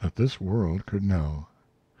that this world could know.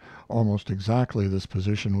 Almost exactly this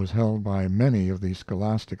position was held by many of the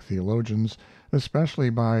scholastic theologians,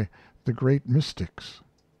 especially by the great mystics.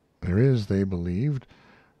 There is, they believed,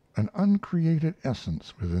 an uncreated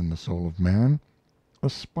essence within the soul of man,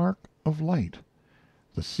 a spark of light,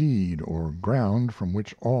 the seed or ground from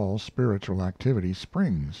which all spiritual activity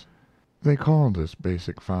springs. They called this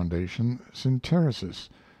basic foundation synteresis,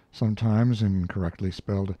 sometimes incorrectly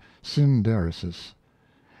spelled synderesis.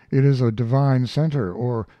 It is a divine center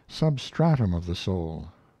or substratum of the soul,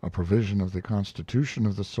 a provision of the constitution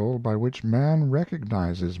of the soul by which man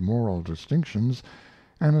recognizes moral distinctions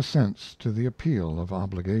and assents to the appeal of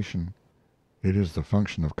obligation. It is the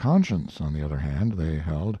function of conscience, on the other hand, they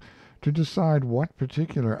held, to decide what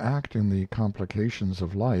particular act in the complications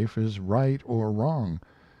of life is right or wrong.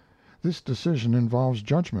 This decision involves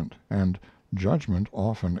judgment, and judgment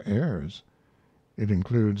often errs. It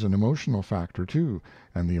includes an emotional factor, too,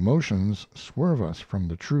 and the emotions swerve us from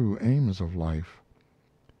the true aims of life.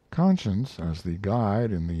 Conscience, as the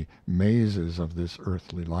guide in the mazes of this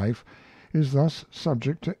earthly life, is thus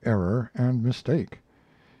subject to error and mistake.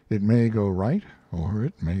 It may go right or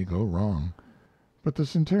it may go wrong. But the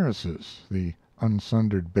synteresis, the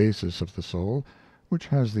unsundered basis of the soul, which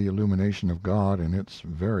has the illumination of God in its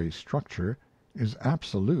very structure, is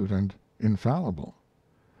absolute and infallible.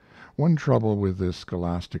 One trouble with this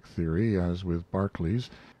scholastic theory, as with Berkeley's,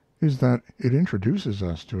 is that it introduces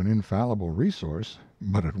us to an infallible resource,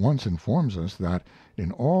 but at once informs us that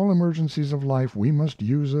in all emergencies of life we must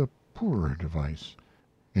use a poorer device.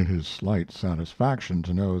 It is slight satisfaction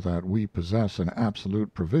to know that we possess an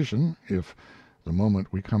absolute provision if, the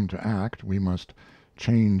moment we come to act, we must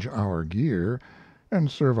change our gear and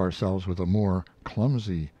serve ourselves with a more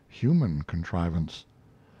clumsy human contrivance.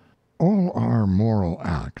 All our moral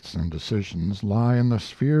acts and decisions lie in the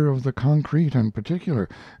sphere of the concrete and particular,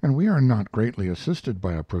 and we are not greatly assisted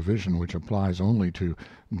by a provision which applies only to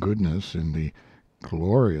goodness in the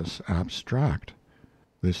glorious abstract.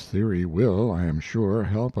 This theory will, I am sure,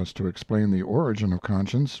 help us to explain the origin of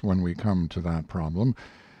conscience when we come to that problem,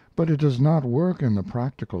 but it does not work in the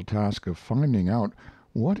practical task of finding out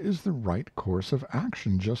what is the right course of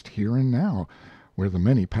action just here and now, where the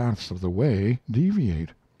many paths of the way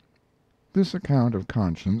deviate. This account of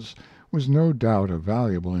conscience was no doubt a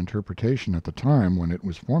valuable interpretation at the time when it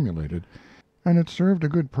was formulated, and it served a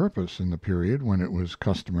good purpose in the period when it was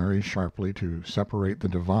customary sharply to separate the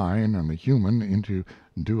divine and the human into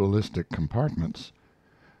dualistic compartments.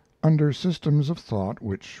 Under systems of thought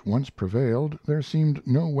which once prevailed there seemed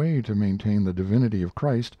no way to maintain the divinity of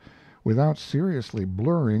Christ without seriously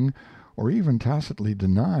blurring or even tacitly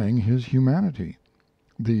denying his humanity.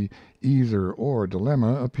 The either-or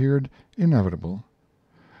dilemma appeared inevitable.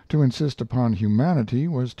 To insist upon humanity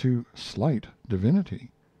was to slight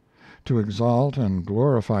divinity. To exalt and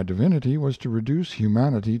glorify divinity was to reduce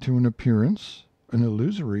humanity to an appearance, an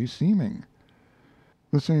illusory seeming.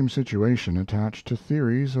 The same situation attached to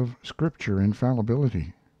theories of Scripture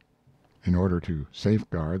infallibility. In order to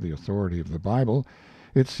safeguard the authority of the Bible,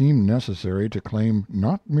 it seemed necessary to claim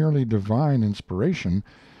not merely divine inspiration,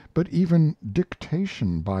 but even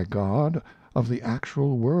dictation by God of the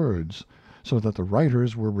actual words, so that the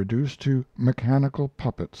writers were reduced to mechanical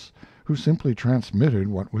puppets who simply transmitted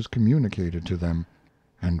what was communicated to them,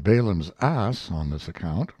 and Balaam's ass on this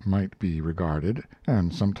account might be regarded,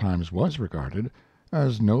 and sometimes was regarded,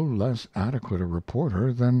 as no less adequate a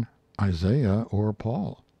reporter than Isaiah or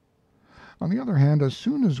Paul. On the other hand, as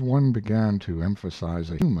soon as one began to emphasize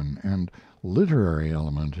a human and literary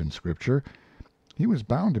element in Scripture, he was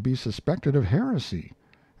bound to be suspected of heresy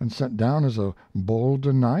and set down as a bold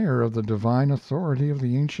denier of the divine authority of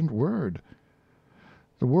the ancient word.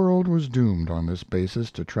 The world was doomed on this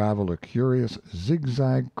basis to travel a curious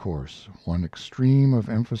zigzag course, one extreme of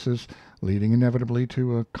emphasis leading inevitably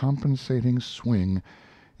to a compensating swing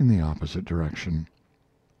in the opposite direction.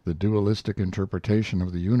 The dualistic interpretation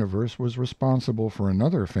of the universe was responsible for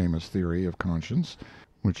another famous theory of conscience,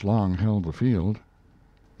 which long held the field,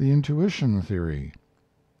 the intuition theory.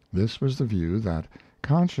 This was the view that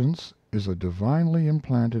conscience is a divinely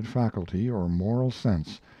implanted faculty or moral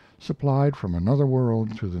sense supplied from another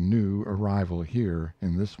world to the new arrival here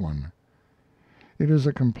in this one. It is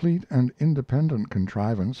a complete and independent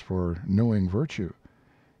contrivance for knowing virtue.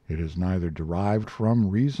 It is neither derived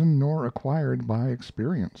from reason nor acquired by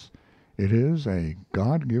experience. It is a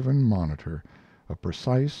God-given monitor, a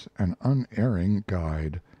precise and unerring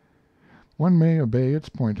guide. One may obey its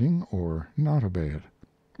pointing or not obey it,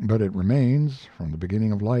 but it remains, from the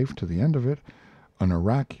beginning of life to the end of it, an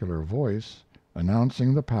oracular voice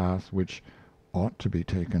announcing the path which ought to be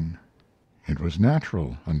taken. It was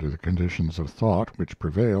natural, under the conditions of thought which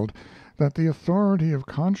prevailed, that the authority of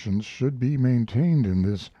conscience should be maintained in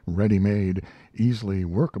this ready-made, easily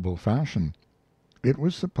workable fashion. It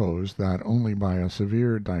was supposed that only by a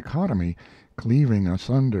severe dichotomy, cleaving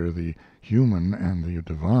asunder the human and the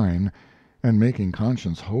divine, and making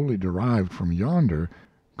conscience wholly derived from yonder,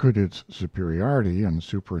 could its superiority and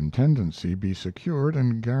superintendency be secured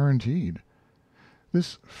and guaranteed.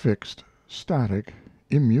 This fixed, static,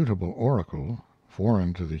 immutable oracle,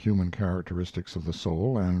 foreign to the human characteristics of the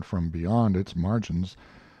soul and from beyond its margins,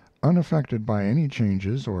 unaffected by any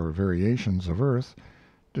changes or variations of earth,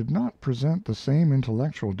 did not present the same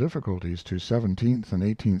intellectual difficulties to 17th and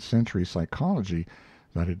 18th century psychology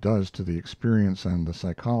that it does to the experience and the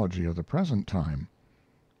psychology of the present time.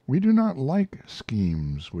 We do not like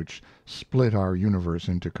schemes which split our universe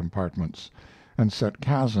into compartments, and set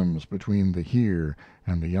chasms between the here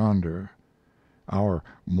and the yonder. Our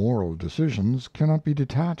moral decisions cannot be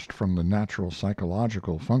detached from the natural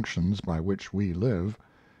psychological functions by which we live.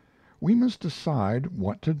 We must decide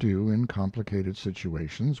what to do in complicated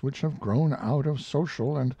situations which have grown out of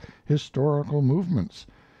social and historical movements,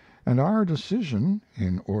 and our decision,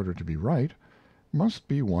 in order to be right, must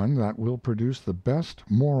be one that will produce the best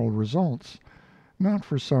moral results, not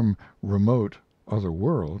for some remote other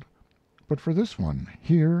world, but for this one,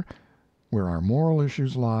 here, where our moral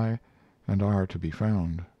issues lie and are to be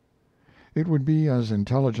found. It would be as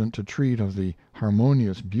intelligent to treat of the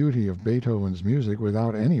harmonious beauty of Beethoven's music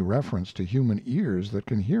without any reference to human ears that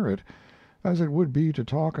can hear it, as it would be to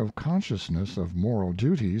talk of consciousness of moral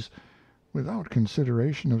duties without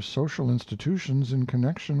consideration of social institutions in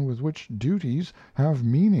connection with which duties have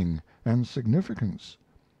meaning and significance.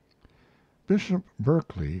 Bishop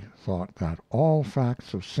Berkeley thought that all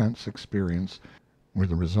facts of sense experience were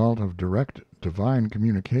the result of direct divine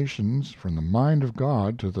communications from the mind of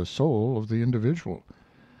God to the soul of the individual.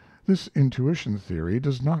 This intuition theory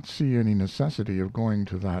does not see any necessity of going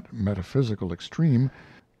to that metaphysical extreme,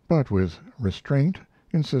 but with restraint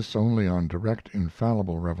insists only on direct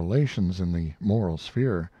infallible revelations in the moral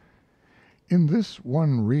sphere. In this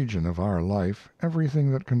one region of our life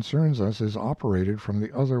everything that concerns us is operated from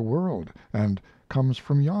the other world, and comes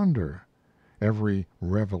from yonder. Every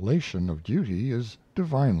revelation of duty is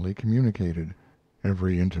divinely communicated.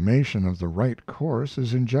 Every intimation of the right course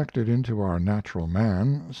is injected into our natural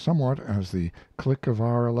man, somewhat as the click of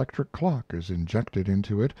our electric clock is injected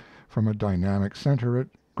into it from a dynamic center at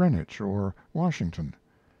Greenwich or Washington.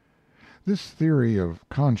 This theory of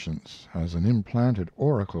conscience as an implanted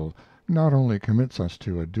oracle not only commits us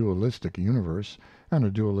to a dualistic universe and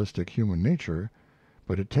a dualistic human nature,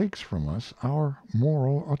 but it takes from us our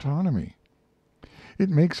moral autonomy. It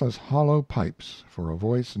makes us hollow pipes for a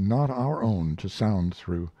voice not our own to sound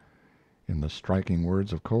through. In the striking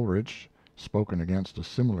words of Coleridge, spoken against a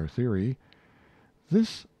similar theory,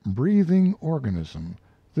 "This breathing organism,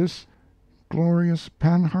 this glorious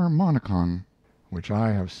panharmonicon, which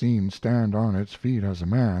I have seen stand on its feet as a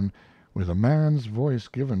man, with a man's voice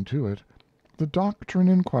given to it, the doctrine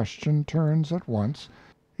in question turns at once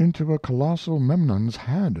into a colossal Memnon's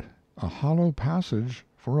head, a hollow passage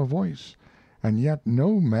for a voice, and yet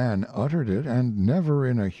no man uttered it, and never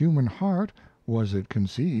in a human heart was it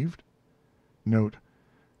conceived." Note: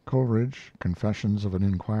 Coleridge, Confessions of an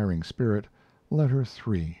Inquiring Spirit, Letter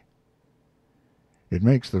 3. It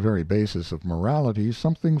makes the very basis of morality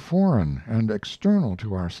something foreign and external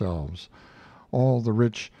to ourselves. All the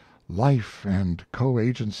rich life and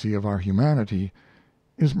co-agency of our humanity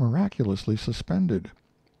is miraculously suspended.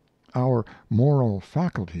 Our moral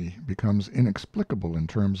faculty becomes inexplicable in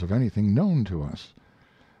terms of anything known to us.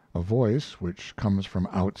 A voice which comes from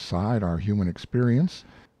outside our human experience,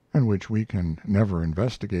 and which we can never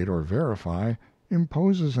investigate or verify,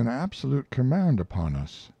 imposes an absolute command upon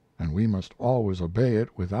us, and we must always obey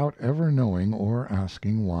it without ever knowing or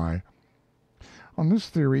asking why. On this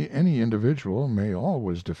theory any individual may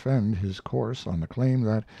always defend his course on the claim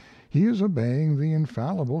that he is obeying the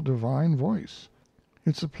infallible divine voice.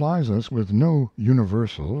 It supplies us with no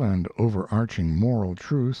universal and overarching moral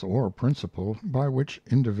truth or principle by which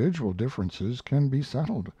individual differences can be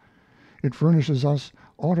settled. It furnishes us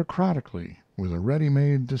autocratically with a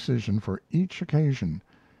ready-made decision for each occasion,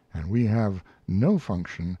 and we have no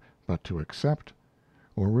function but to accept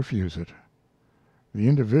or refuse it. The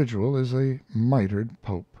individual is a mitred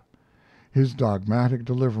pope. His dogmatic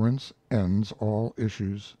deliverance ends all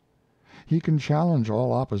issues. He can challenge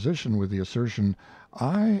all opposition with the assertion,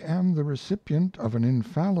 "I am the recipient of an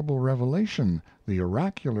infallible revelation, the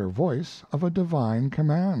oracular voice of a divine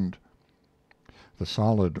command." The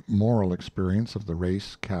solid moral experience of the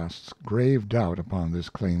race casts grave doubt upon this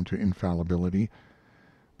claim to infallibility.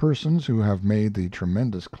 Persons who have made the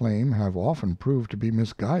tremendous claim have often proved to be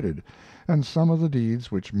misguided, and some of the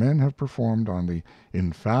deeds which men have performed on the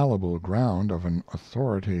infallible ground of an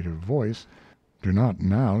authoritative voice do not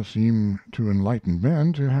now seem to enlightened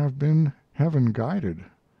men to have been heaven guided.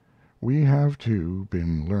 We have, too,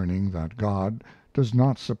 been learning that God does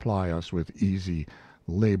not supply us with easy,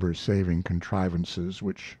 labor-saving contrivances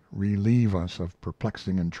which relieve us of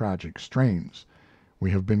perplexing and tragic strains. We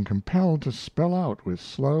have been compelled to spell out with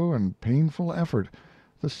slow and painful effort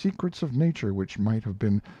the secrets of nature which might have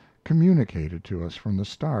been communicated to us from the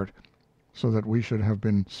start, so that we should have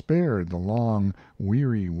been spared the long,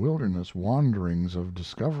 weary wilderness wanderings of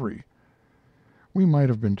discovery. We might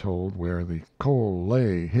have been told where the coal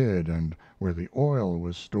lay hid and where the oil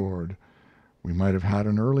was stored. We might have had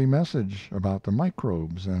an early message about the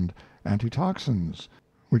microbes and antitoxins,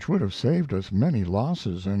 which would have saved us many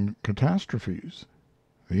losses and catastrophes.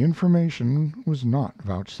 The information was not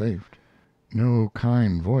vouchsafed. No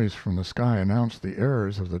kind voice from the sky announced the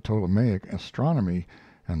errors of the Ptolemaic astronomy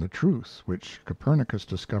and the truths which Copernicus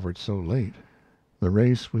discovered so late. The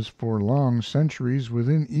race was for long centuries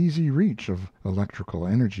within easy reach of electrical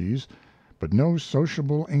energies, but no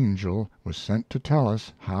sociable angel was sent to tell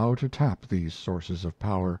us how to tap these sources of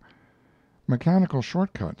power. Mechanical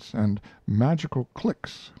shortcuts and magical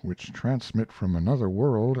clicks which transmit from another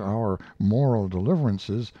world our moral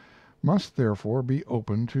deliverances must therefore be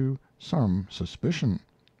open to some suspicion.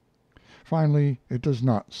 Finally, it does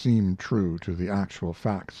not seem true to the actual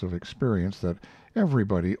facts of experience that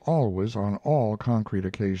everybody always on all concrete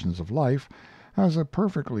occasions of life has a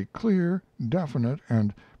perfectly clear, definite,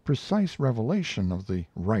 and precise revelation of the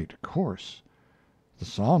right course. The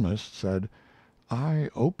psalmist said, "I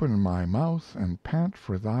open my mouth and pant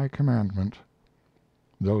for thy commandment."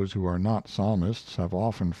 Those who are not psalmists have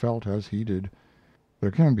often felt as he did.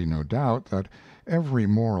 There can be no doubt that every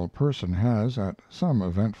moral person has, at some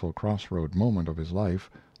eventful crossroad moment of his life,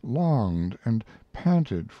 longed and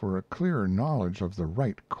panted for a clearer knowledge of the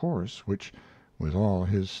right course which, with all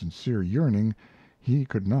his sincere yearning, he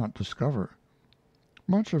could not discover.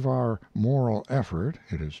 Much of our moral effort,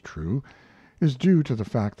 it is true, is due to the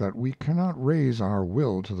fact that we cannot raise our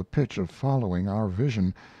will to the pitch of following our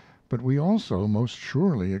vision, but we also most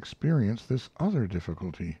surely experience this other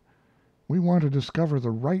difficulty. We want to discover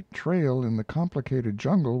the right trail in the complicated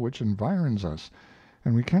jungle which environs us,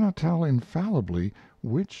 and we cannot tell infallibly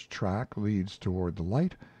which track leads toward the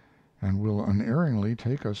light and will unerringly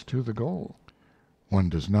take us to the goal. One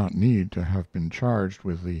does not need to have been charged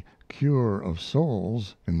with the cure of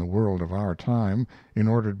souls in the world of our time in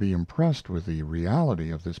order to be impressed with the reality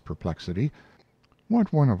of this perplexity.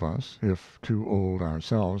 What one of us, if too old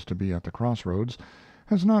ourselves to be at the crossroads,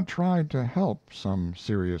 has not tried to help some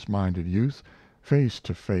serious-minded youth face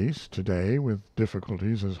to face today with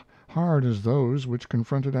difficulties as hard as those which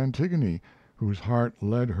confronted Antigone, whose heart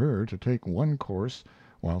led her to take one course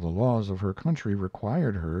while the laws of her country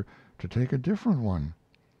required her to take a different one?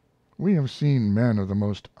 We have seen men of the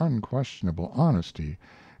most unquestionable honesty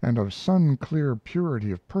and of sun-clear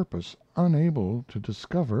purity of purpose unable to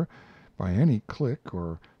discover, by any click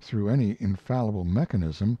or through any infallible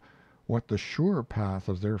mechanism, what the sure path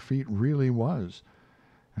of their feet really was,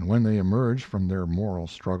 and when they emerged from their moral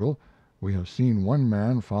struggle we have seen one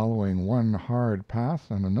man following one hard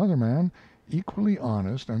path and another man, equally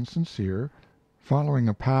honest and sincere, following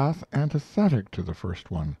a path antithetic to the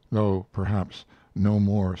first one, though perhaps no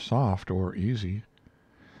more soft or easy.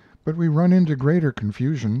 But we run into greater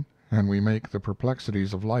confusion, and we make the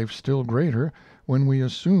perplexities of life still greater, when we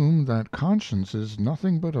assume that conscience is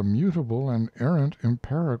nothing but a mutable and errant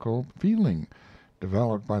empirical feeling,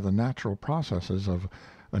 developed by the natural processes of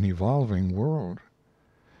an evolving world.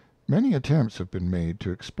 Many attempts have been made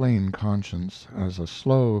to explain conscience as a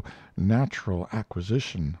slow, natural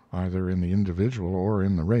acquisition, either in the individual or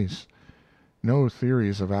in the race. No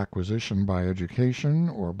theories of acquisition by education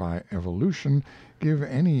or by evolution give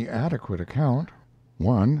any adequate account,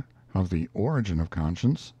 1, of the origin of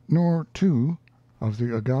conscience, nor 2, of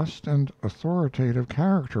the august and authoritative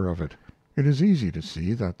character of it. It is easy to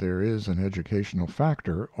see that there is an educational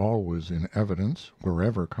factor always in evidence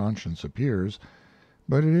wherever conscience appears,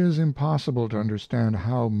 but it is impossible to understand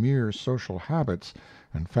how mere social habits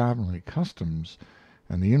and family customs,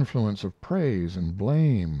 and the influence of praise and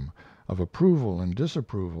blame, of approval and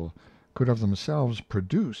disapproval, could of themselves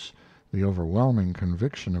produce the overwhelming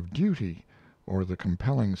conviction of duty or the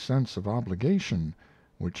compelling sense of obligation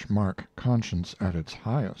which mark conscience at its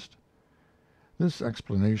highest. This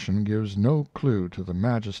explanation gives no clue to the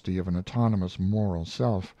majesty of an autonomous moral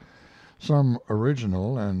self. Some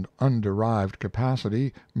original and underived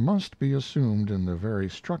capacity must be assumed in the very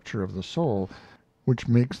structure of the soul which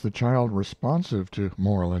makes the child responsive to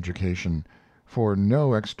moral education, for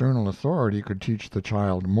no external authority could teach the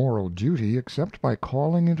child moral duty except by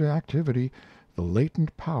calling into activity the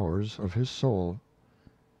latent powers of his soul.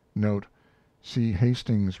 Note: see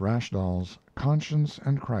Hastings Rashdall's Conscience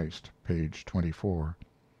and Christ, page 24.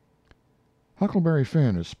 Huckleberry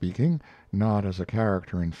Finn is speaking, not as a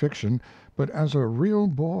character in fiction, but as a real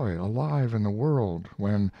boy alive in the world,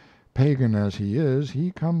 when, pagan as he is,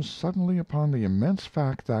 he comes suddenly upon the immense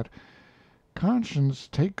fact that, conscience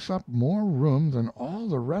takes up more room than all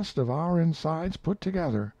the rest of our insides put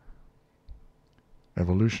together."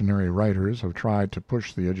 Evolutionary writers have tried to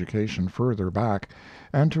push the education further back,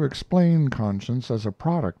 and to explain conscience as a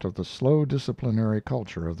product of the slow disciplinary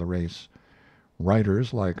culture of the race.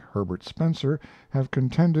 Writers like Herbert Spencer have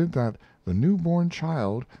contended that the newborn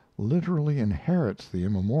child literally inherits the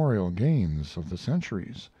immemorial gains of the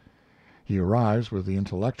centuries. He arrives with the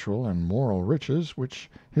intellectual and moral riches which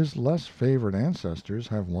his less favored ancestors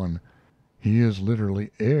have won. He is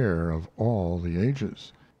literally heir of all the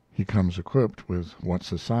ages. He comes equipped with what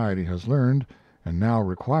society has learned and now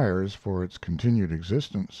requires for its continued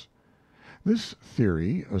existence. This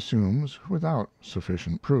theory assumes, without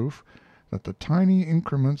sufficient proof, that the tiny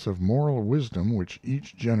increments of moral wisdom which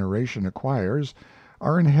each generation acquires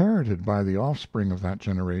are inherited by the offspring of that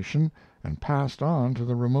generation and passed on to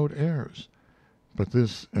the remote heirs. But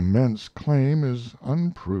this immense claim is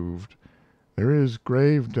unproved. There is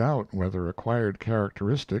grave doubt whether acquired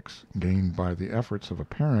characteristics, gained by the efforts of a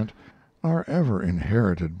parent, are ever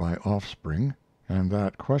inherited by offspring, and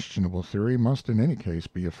that questionable theory must in any case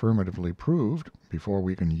be affirmatively proved before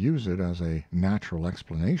we can use it as a natural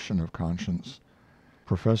explanation of conscience.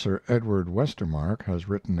 Professor Edward Westermarck has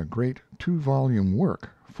written a great 2-volume work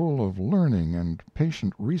full of learning and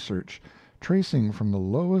patient research, tracing from the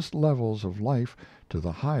lowest levels of life to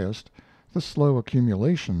the highest the slow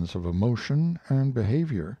accumulations of emotion and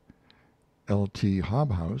behavior. L. T.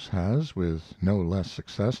 Hobhouse has, with no less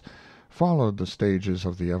success, followed the stages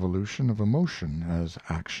of the evolution of emotion as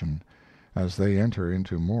action, as they enter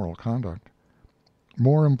into moral conduct.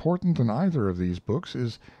 More important than either of these books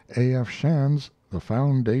is A. F. Shand's The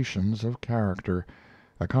Foundations of Character,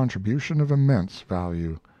 a contribution of immense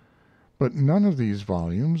value. But none of these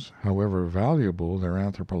volumes, however valuable their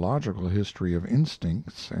anthropological history of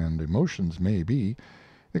instincts and emotions may be,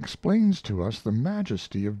 explains to us the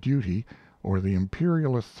majesty of duty or the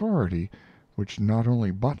imperial authority which not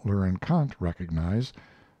only Butler and Kant recognize,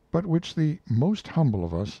 but which the most humble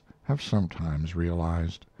of us have sometimes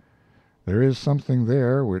realized. There is something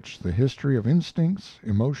there which the history of instincts,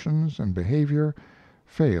 emotions, and behavior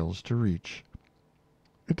fails to reach.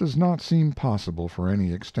 It does not seem possible for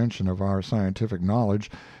any extension of our scientific knowledge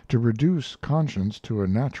to reduce conscience to a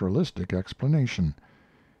naturalistic explanation.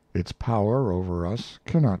 Its power over us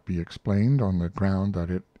cannot be explained on the ground that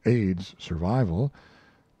it aids survival.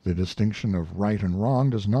 The distinction of right and wrong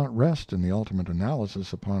does not rest in the ultimate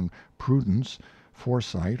analysis upon prudence,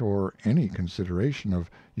 foresight, or any consideration of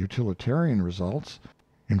utilitarian results,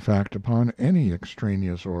 in fact upon any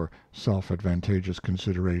extraneous or self-advantageous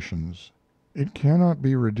considerations. It cannot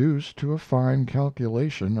be reduced to a fine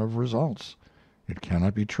calculation of results. It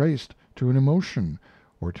cannot be traced to an emotion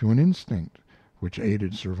or to an instinct which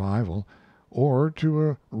aided survival, or to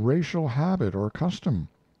a racial habit or custom.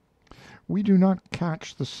 We do not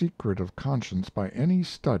catch the secret of conscience by any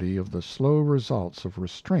study of the slow results of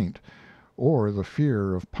restraint or the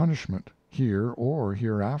fear of punishment, here or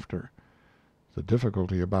hereafter. The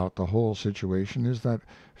difficulty about the whole situation is that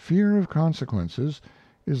fear of consequences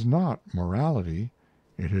is not morality,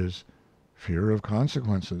 it is fear of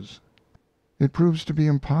consequences. It proves to be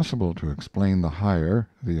impossible to explain the higher,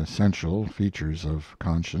 the essential, features of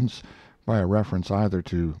conscience by a reference either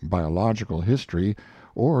to biological history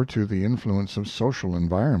or to the influence of social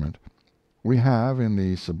environment. We have in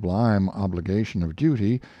the sublime obligation of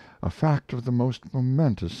duty a fact of the most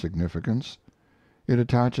momentous significance. It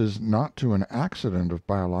attaches not to an accident of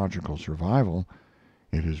biological survival.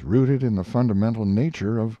 It is rooted in the fundamental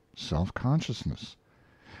nature of self-consciousness.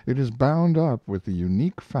 It is bound up with the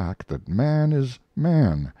unique fact that man is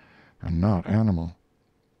man and not animal.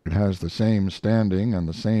 It has the same standing and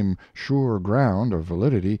the same sure ground of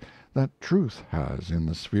validity that truth has in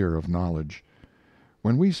the sphere of knowledge.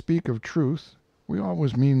 When we speak of truth, we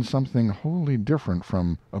always mean something wholly different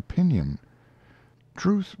from opinion.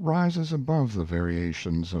 Truth rises above the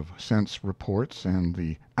variations of sense reports and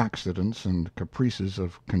the accidents and caprices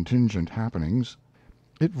of contingent happenings.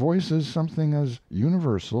 It voices something as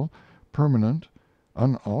universal, permanent,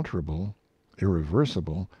 unalterable,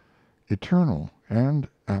 irreversible, eternal, and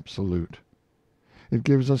absolute. It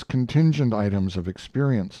gives us contingent items of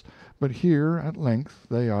experience, but here at length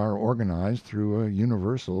they are organized through a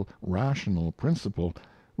universal rational principle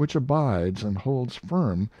which abides and holds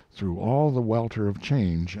firm through all the welter of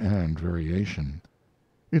change and variation.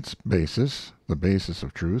 Its basis, the basis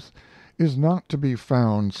of truth, is not to be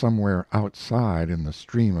found somewhere outside in the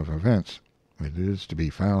stream of events. It is to be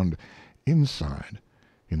found inside,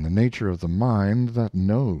 in the nature of the mind that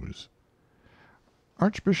knows.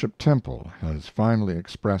 Archbishop Temple has finally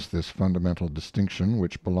expressed this fundamental distinction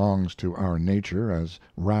which belongs to our nature as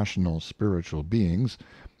rational spiritual beings.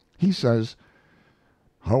 He says: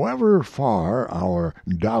 "However far our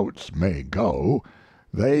doubts may go,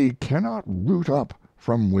 they cannot root up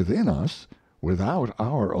from within us without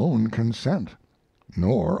our own consent,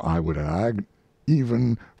 nor, I would add,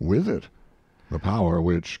 even with it. The power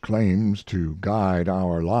which claims to guide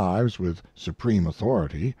our lives with supreme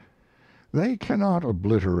authority, they cannot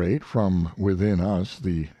obliterate from within us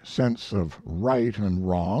the sense of right and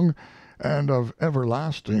wrong and of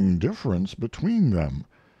everlasting difference between them.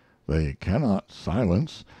 They cannot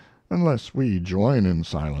silence, unless we join in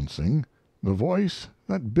silencing, the voice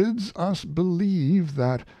that bids us believe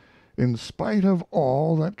that, in spite of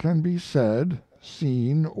all that can be said,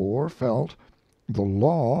 seen, or felt, the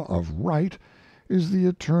law of right is the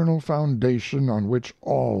eternal foundation on which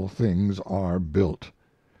all things are built.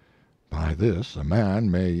 By this a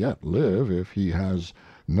man may yet live if he has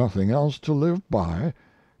nothing else to live by,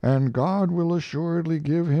 and God will assuredly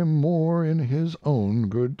give him more in His own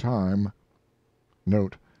good time."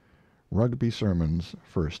 Note: Rugby Sermons,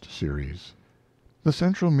 First Series. The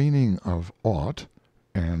central meaning of ought,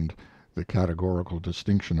 and the categorical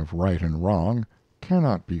distinction of right and wrong,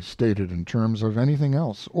 cannot be stated in terms of anything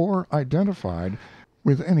else, or identified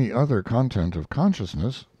with any other content of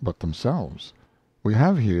consciousness but themselves. We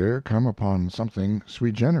have here come upon something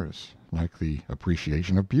sui generis, like the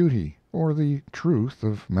appreciation of beauty, or the truth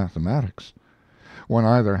of mathematics. One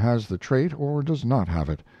either has the trait or does not have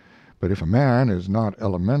it, but if a man is not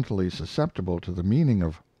elementally susceptible to the meaning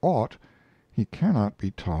of ought, he cannot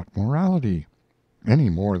be taught morality,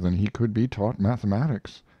 any more than he could be taught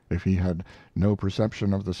mathematics, if he had no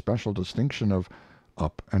perception of the special distinction of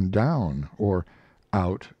up and down, or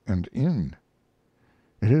out and in.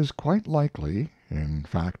 It is quite likely, in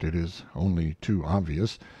fact it is only too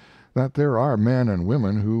obvious, that there are men and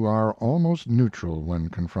women who are almost neutral when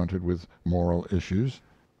confronted with moral issues.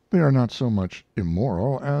 They are not so much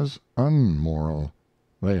immoral as unmoral.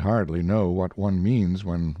 They hardly know what one means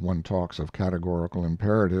when one talks of categorical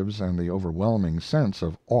imperatives and the overwhelming sense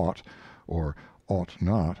of ought or ought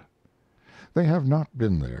not. They have not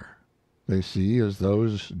been there. They see as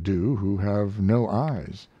those do who have no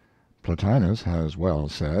eyes. Plotinus has well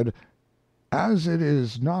said: "As it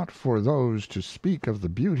is not for those to speak of the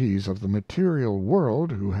beauties of the material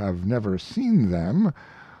world who have never seen them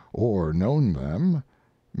or known them,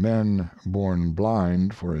 men born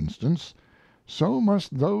blind, for instance, so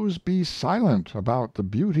must those be silent about the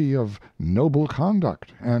beauty of noble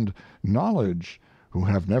conduct and knowledge who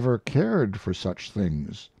have never cared for such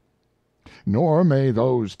things. Nor may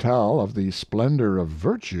those tell of the splendor of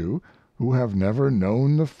virtue who have never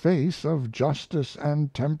known the face of justice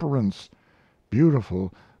and temperance,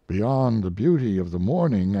 beautiful beyond the beauty of the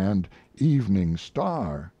morning and evening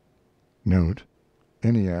star." Note: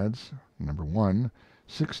 Enneads, No. 1,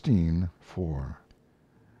 16:4.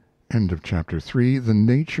 End of Chapter 3. The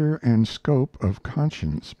Nature and Scope of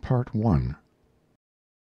Conscience, Part 1.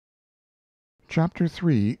 Chapter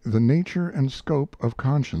 3. The Nature and Scope of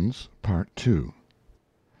Conscience, Part 2.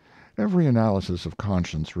 Every analysis of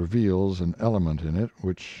conscience reveals an element in it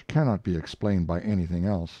which cannot be explained by anything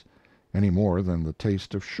else, any more than the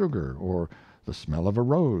taste of sugar, or the smell of a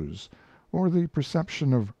rose, or the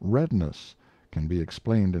perception of redness can be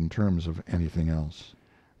explained in terms of anything else.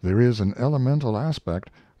 There is an elemental aspect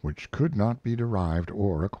which could not be derived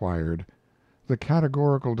or acquired. The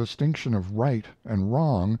categorical distinction of right and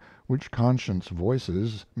wrong which conscience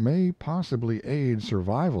voices may possibly aid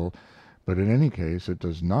survival, but in any case it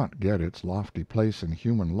does not get its lofty place in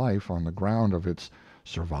human life on the ground of its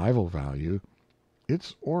survival value.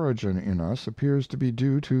 Its origin in us appears to be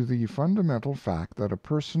due to the fundamental fact that a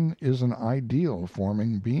person is an ideal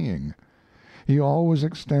forming being. He always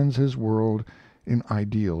extends his world in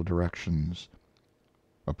ideal directions.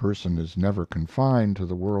 A person is never confined to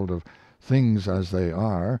the world of things as they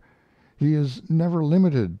are. He is never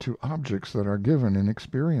limited to objects that are given in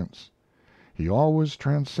experience. He always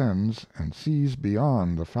transcends and sees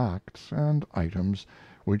beyond the facts and items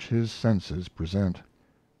which his senses present.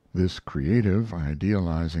 This creative,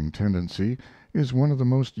 idealizing tendency is one of the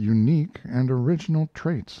most unique and original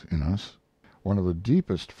traits in us, one of the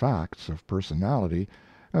deepest facts of personality,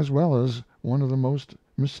 as well as one of the most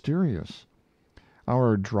mysterious.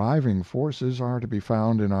 Our driving forces are to be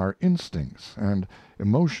found in our instincts and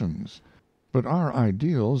emotions, but our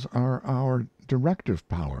ideals are our directive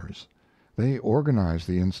powers. They organize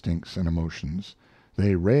the instincts and emotions.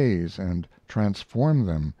 They raise and transform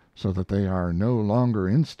them so that they are no longer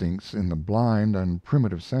instincts in the blind and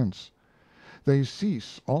primitive sense. They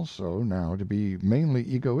cease also now to be mainly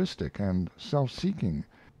egoistic and self-seeking,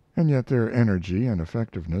 and yet their energy and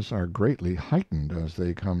effectiveness are greatly heightened as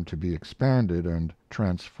they come to be expanded and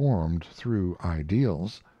transformed through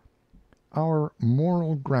ideals. Our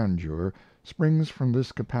moral grandeur springs from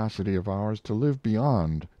this capacity of ours to live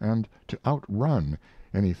beyond and to outrun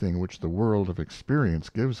anything which the world of experience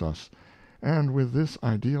gives us, and with this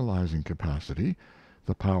idealizing capacity,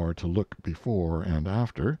 the power to look before and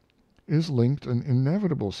after, is linked an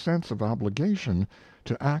inevitable sense of obligation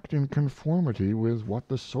to act in conformity with what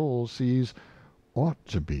the soul sees ought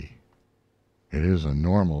to be. It is a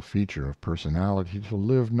normal feature of personality to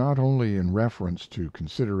live not only in reference to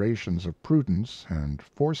considerations of prudence and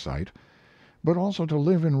foresight, but also to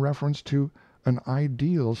live in reference to an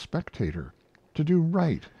ideal spectator, to do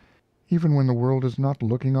right, even when the world is not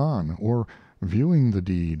looking on or viewing the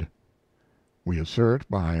deed. We assert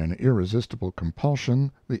by an irresistible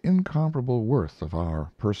compulsion the incomparable worth of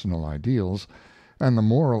our personal ideals and the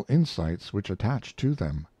moral insights which attach to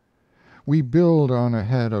them. We build on a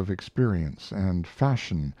head of experience and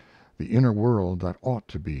fashion the inner world that ought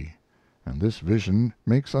to be, and this vision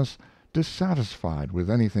makes us dissatisfied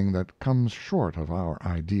with anything that comes short of our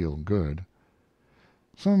ideal good.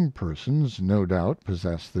 Some persons no doubt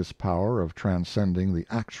possess this power of transcending the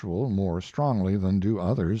actual more strongly than do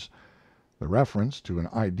others. The reference to an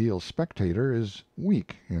ideal spectator is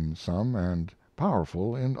weak in some and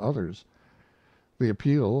powerful in others. The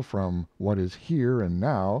appeal from what is here and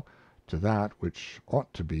now to that which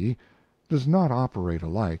ought to be does not operate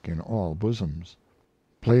alike in all bosoms.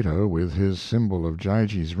 Plato, with his symbol of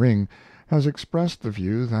Gyges' ring, has expressed the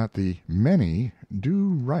view that the many do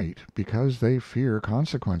right because they fear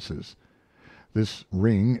consequences. This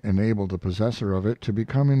ring enabled the possessor of it to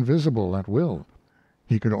become invisible at will.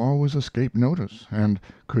 He could always escape notice, and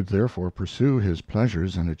could therefore pursue his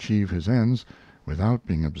pleasures and achieve his ends without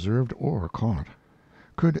being observed or caught.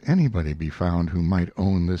 Could anybody be found who might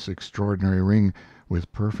own this extraordinary ring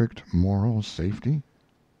with perfect moral safety?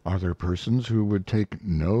 Are there persons who would take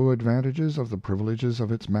no advantages of the privileges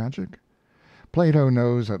of its magic? Plato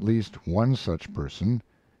knows at least one such person.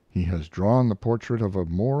 He has drawn the portrait of a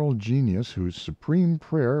moral genius whose supreme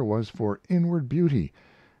prayer was for inward beauty,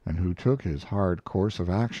 and who took his hard course of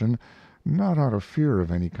action not out of fear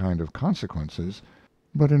of any kind of consequences,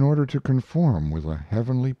 but in order to conform with a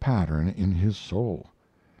heavenly pattern in his soul.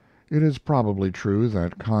 It is probably true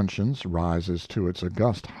that conscience rises to its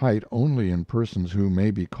august height only in persons who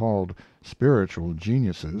may be called spiritual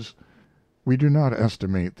geniuses. We do not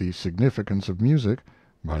estimate the significance of music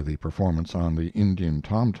by the performance on the Indian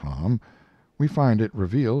tom-tom. We find it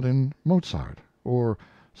revealed in Mozart or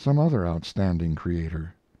some other outstanding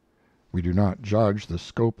creator. We do not judge the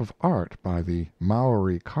scope of art by the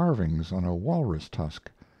Maori carvings on a walrus tusk.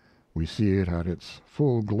 We see it at its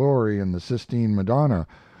full glory in the Sistine Madonna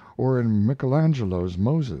or in Michelangelo's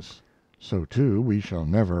Moses. So, too, we shall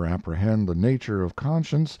never apprehend the nature of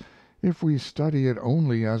conscience if we study it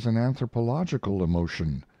only as an anthropological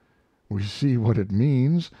emotion. We see what it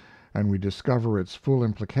means, and we discover its full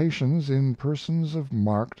implications in persons of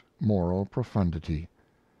marked moral profundity.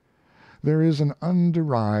 There is an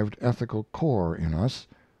underived ethical core in us,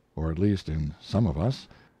 or at least in some of us,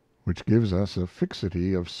 which gives us a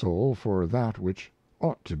fixity of soul for that which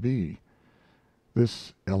ought to be.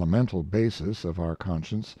 This elemental basis of our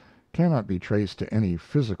conscience cannot be traced to any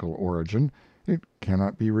physical origin. It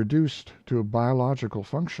cannot be reduced to a biological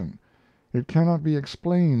function. It cannot be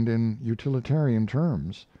explained in utilitarian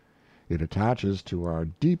terms. It attaches to our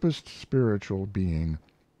deepest spiritual being,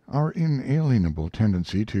 our inalienable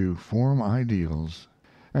tendency to form ideals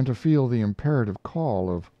and to feel the imperative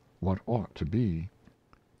call of what ought to be.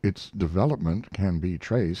 Its development can be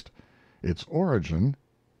traced. Its origin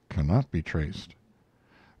cannot be traced.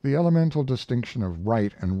 The elemental distinction of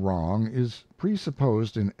right and wrong is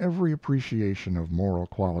presupposed in every appreciation of moral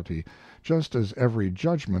quality, just as every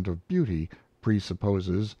judgment of beauty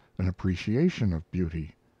presupposes an appreciation of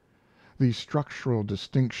beauty. The structural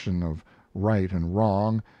distinction of right and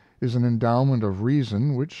wrong is an endowment of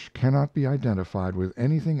reason which cannot be identified with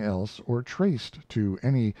anything else or traced to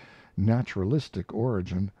any naturalistic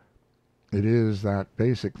origin. It is that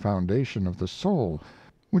basic foundation of the soul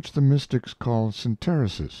which the mystics call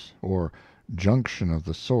synteresis, or junction of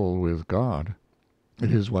the soul with God. It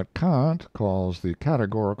is what Kant calls the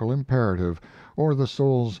categorical imperative, or the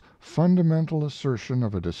soul's fundamental assertion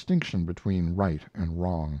of a distinction between right and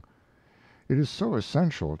wrong. It is so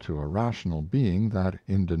essential to a rational being that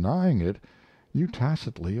in denying it you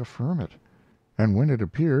tacitly affirm it. And when it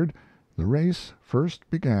appeared, the race first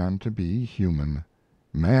began to be human.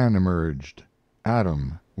 Man emerged.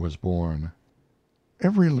 Adam was born.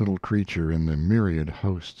 Every little creature in the myriad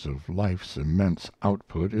hosts of life's immense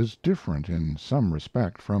output is different in some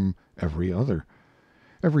respect from every other.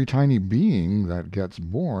 Every tiny being that gets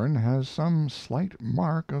born has some slight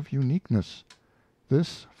mark of uniqueness.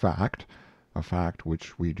 This fact, a fact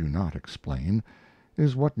which we do not explain,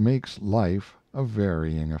 is what makes life a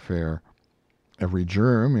varying affair. Every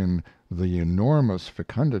germ in the enormous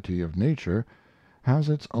fecundity of nature has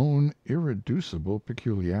its own irreducible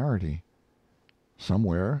peculiarity.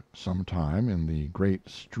 Somewhere, sometime in the great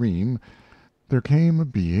stream, there came a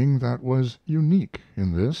being that was unique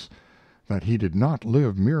in this, that he did not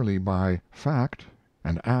live merely by fact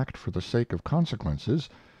and act for the sake of consequences,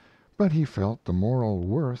 but he felt the moral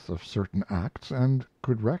worth of certain acts and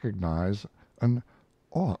could recognize an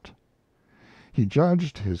ought. He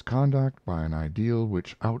judged his conduct by an ideal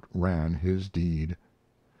which outran his deed.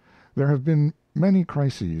 There have been many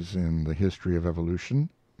crises in the history of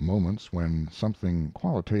evolution, moments when something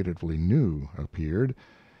qualitatively new appeared,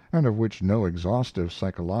 and of which no exhaustive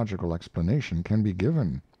psychological explanation can be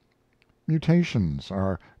given. Mutations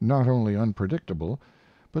are not only unpredictable,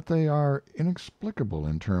 but they are inexplicable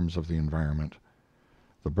in terms of the environment.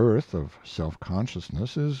 The birth of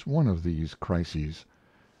self-consciousness is one of these crises.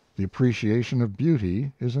 The appreciation of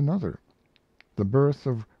beauty is another. The birth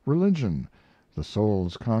of religion, the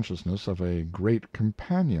soul's consciousness of a great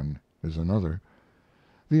companion, is another.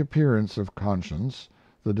 The appearance of conscience,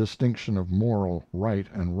 the distinction of moral right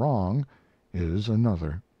and wrong, is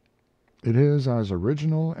another. It is as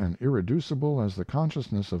original and irreducible as the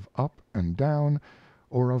consciousness of up and down,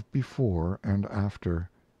 or of before and after.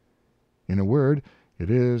 In a word, it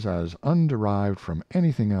is as underived from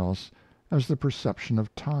anything else as the perception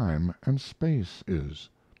of time and space is.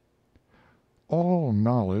 All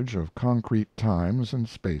knowledge of concrete times and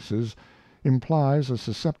spaces implies a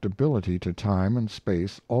susceptibility to time and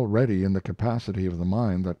space already in the capacity of the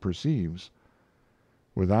mind that perceives.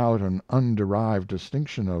 Without an underived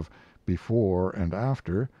distinction of before and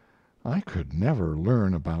after, I could never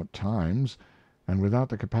learn about times, and without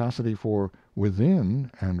the capacity for within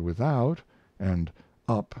and without, and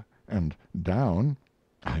up and down,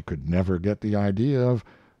 I could never get the idea of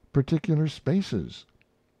particular spaces.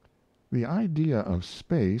 The idea of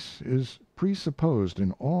space is presupposed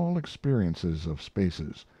in all experiences of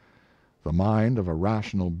spaces. The mind of a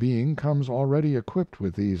rational being comes already equipped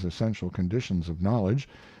with these essential conditions of knowledge,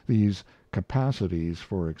 these capacities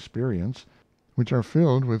for experience, which are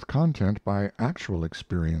filled with content by actual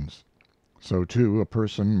experience. So, too, a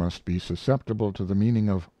person must be susceptible to the meaning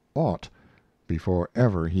of ought before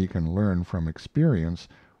ever he can learn from experience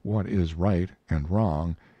what is right and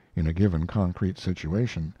wrong in a given concrete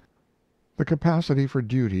situation. The capacity for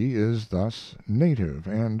duty is thus native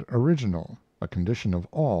and original, a condition of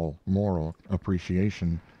all moral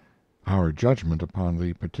appreciation. Our judgment upon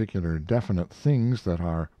the particular definite things that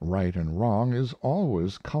are right and wrong is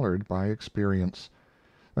always colored by experience.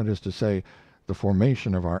 That is to say, the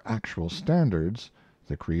formation of our actual standards,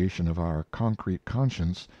 the creation of our concrete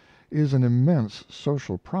conscience, is an immense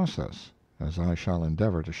social process, as I shall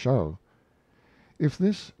endeavor to show. If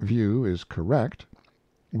this view is correct,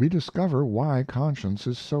 we discover why conscience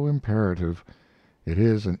is so imperative. It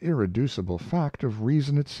is an irreducible fact of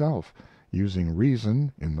reason itself, using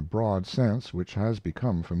reason in the broad sense which has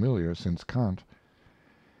become familiar since Kant.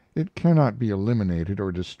 It cannot be eliminated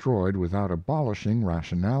or destroyed without abolishing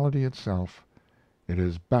rationality itself. It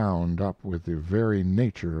is bound up with the very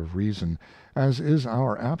nature of reason, as is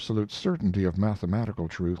our absolute certainty of mathematical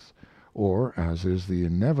truth, or as is the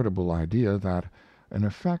inevitable idea that an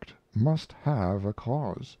effect must have a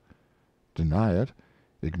cause. Deny it,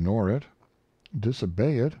 ignore it,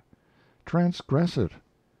 disobey it, transgress it,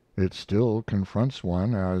 it still confronts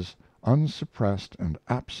one as unsuppressed and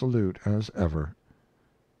absolute as ever.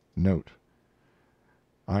 Note: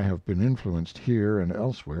 I have been influenced here and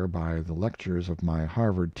elsewhere by the lectures of my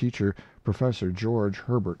Harvard teacher, Professor George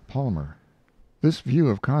Herbert Palmer. This view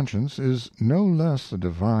of conscience is no less a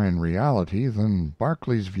divine reality than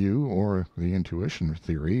Berkeley's view or the intuition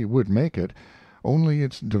theory would make it, only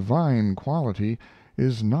its divine quality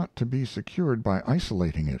is not to be secured by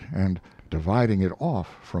isolating it and dividing it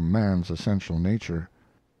off from man's essential nature.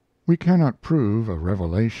 We cannot prove a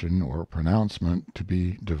revelation or pronouncement to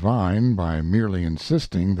be divine by merely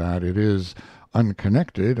insisting that it is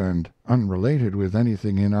unconnected and unrelated with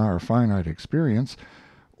anything in our finite experience,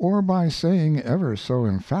 or by saying ever so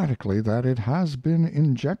emphatically that it has been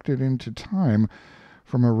injected into time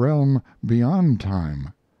from a realm beyond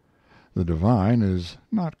time. The divine is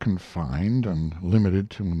not confined and limited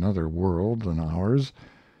to another world than ours.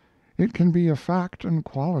 It can be a fact and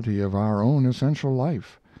quality of our own essential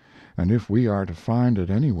life, and if we are to find it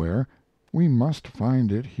anywhere, we must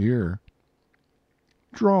find it here.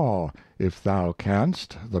 Draw, if thou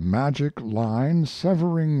canst, the magic line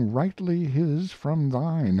severing rightly his from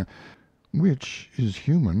thine, which is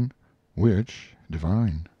human, which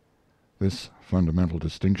divine. This fundamental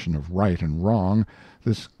distinction of right and wrong,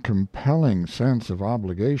 this compelling sense of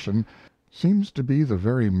obligation, seems to be the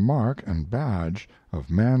very mark and badge of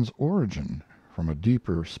man's origin from a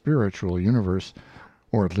deeper spiritual universe,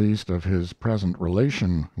 or at least of his present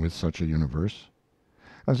relation with such a universe.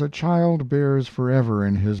 As a child bears forever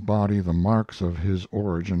in his body the marks of his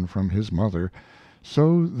origin from his mother,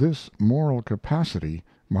 so this moral capacity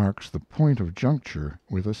marks the point of juncture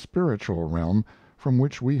with a spiritual realm from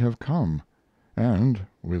which we have come, and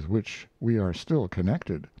with which we are still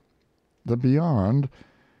connected. The beyond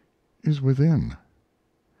is within.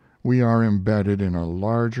 We are embedded in a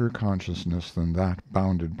larger consciousness than that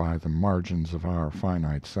bounded by the margins of our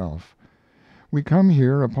finite self. We come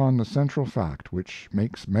here upon the central fact which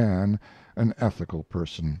makes man an ethical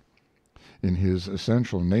person. In his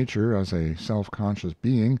essential nature as a self-conscious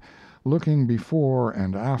being, looking before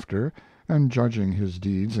and after, and judging his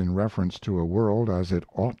deeds in reference to a world as it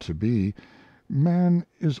ought to be, man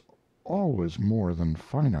is always more than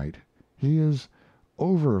finite. He is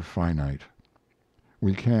over-finite.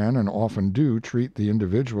 We can and often do treat the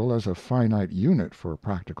individual as a finite unit for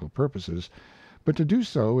practical purposes, but to do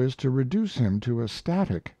so is to reduce him to a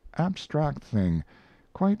static, abstract thing,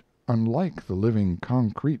 quite unlike the living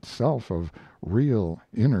concrete self of real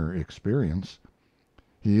inner experience.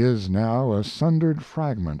 He is now a sundered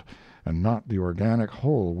fragment, and not the organic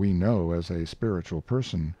whole we know as a spiritual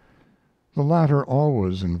person. The latter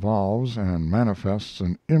always involves and manifests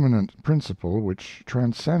an immanent principle which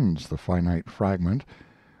transcends the finite fragment.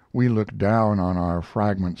 We look down on our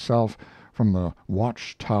fragment self from the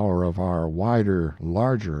watch-tower of our wider,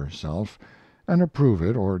 larger self, and approve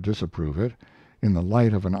it or disapprove it in the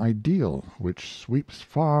light of an ideal which sweeps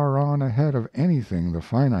far on ahead of anything the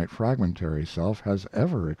finite fragmentary self has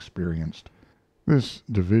ever experienced. This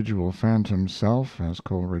individual phantom self, as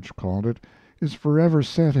Coleridge called it, is forever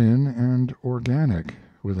set in and organic,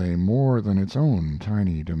 with a more than its own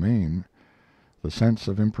tiny domain. The sense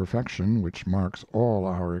of imperfection which marks all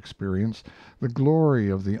our experience, the glory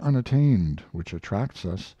of the unattained which attracts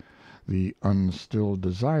us, the unstilled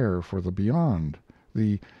desire for the beyond,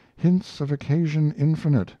 the hints of occasion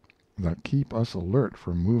infinite that keep us alert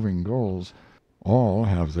for moving goals, all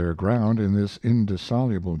have their ground in this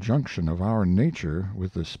indissoluble junction of our nature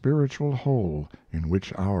with the spiritual whole in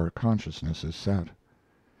which our consciousness is set.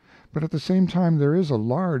 But at the same time there is a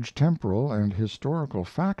large temporal and historical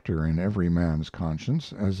factor in every man's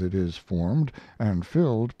conscience as it is formed and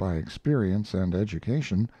filled by experience and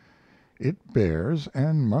education. It bears,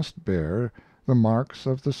 and must bear, the marks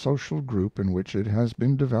of the social group in which it has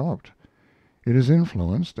been developed. It is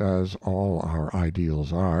influenced, as all our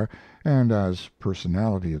ideals are, and as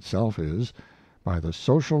personality itself is, by the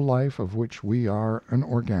social life of which we are an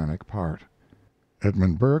organic part.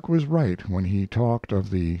 Edmund Burke was right when he talked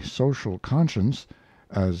of the social conscience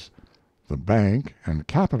as the bank and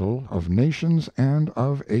capital of nations and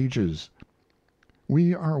of ages.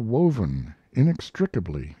 We are woven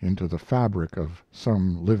inextricably into the fabric of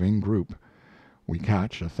some living group. We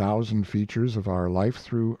catch 1,000 features of our life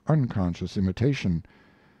through unconscious imitation.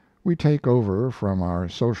 We take over from our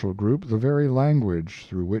social group the very language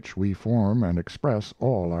through which we form and express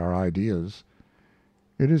all our ideas.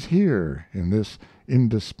 It is here, in this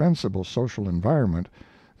indispensable social environment,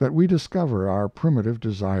 that we discover our primitive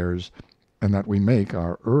desires, and that we make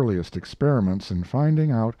our earliest experiments in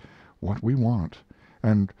finding out what we want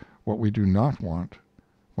and what we do not want,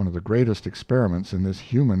 one of the greatest experiments in this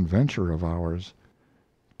human venture of ours.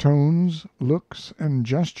 Tones, looks, and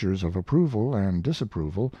gestures of approval and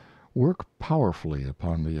disapproval work powerfully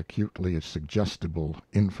upon the acutely suggestible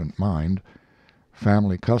infant mind.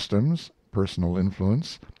 Family customs, personal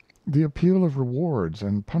influence, the appeal of rewards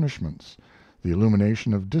and punishments, the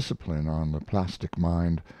illumination of discipline on the plastic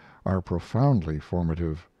mind, are profoundly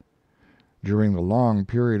formative. During the long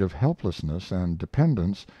period of helplessness and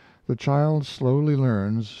dependence the child slowly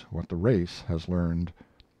learns what the race has learned.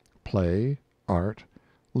 Play, art,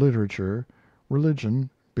 literature, religion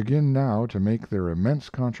begin now to make their immense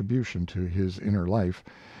contribution to his inner life,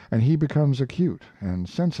 and he becomes acute and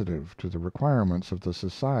sensitive to the requirements of the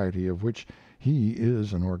society of which he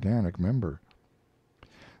is an organic member.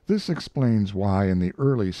 This explains why in the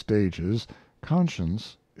early stages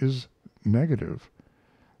conscience is negative.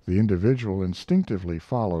 The individual instinctively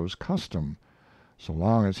follows custom. So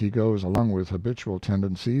long as he goes along with habitual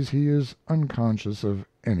tendencies he is unconscious of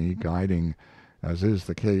any guiding, as is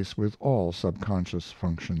the case with all subconscious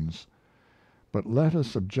functions. But let a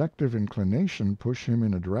subjective inclination push him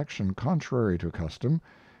in a direction contrary to custom,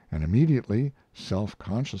 and immediately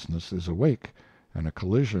self-consciousness is awake and a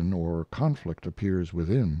collision or conflict appears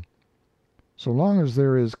within. So long as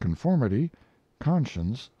there is conformity,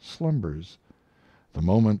 conscience slumbers. The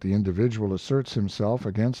moment the individual asserts himself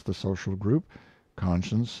against the social group,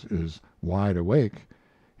 conscience is wide awake.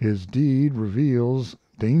 His deed reveals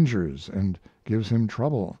dangers and gives him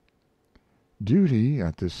trouble. Duty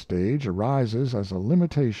at this stage arises as a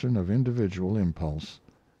limitation of individual impulse.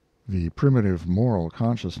 The primitive moral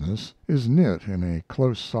consciousness is knit in a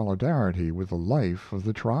close solidarity with the life of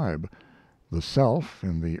the tribe. The self,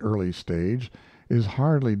 in the early stage, is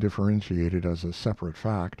hardly differentiated as a separate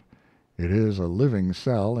fact. It is a living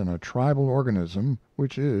cell in a tribal organism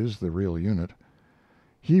which is the real unit.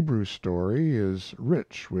 Hebrew story is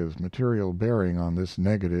rich with material bearing on this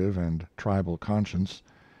negative and tribal conscience.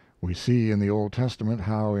 We see in the Old Testament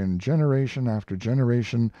how in generation after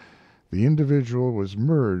generation the individual was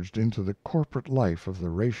merged into the corporate life of the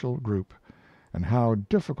racial group, and how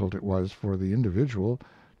difficult it was for the individual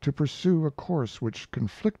to pursue a course which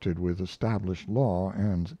conflicted with established law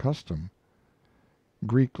and custom.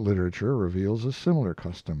 Greek literature reveals a similar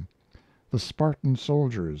custom. The Spartan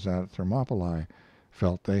soldiers at Thermopylae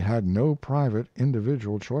felt they had no private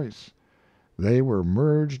individual choice. They were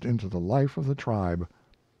merged into the life of the tribe.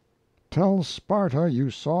 "Tell Sparta you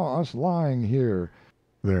saw us lying here,"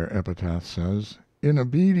 their epitaph says, "in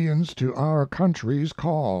obedience to our country's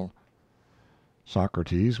call."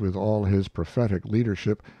 Socrates, with all his prophetic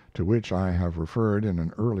leadership, to which I have referred in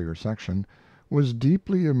an earlier section, was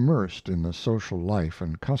deeply immersed in the social life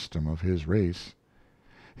and custom of his race.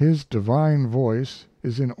 His divine voice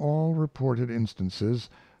is in all reported instances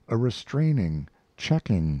a restraining,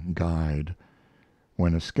 checking guide.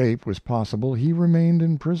 When escape was possible he remained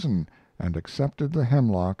in prison and accepted the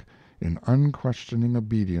hemlock in unquestioning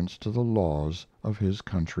obedience to the laws of his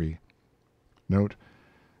country. Note,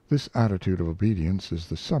 this attitude of obedience is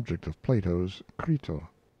the subject of Plato's Crito.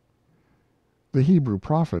 The Hebrew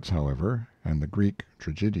prophets, however, and the Greek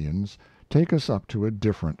tragedians take us up to a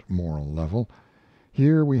different moral level.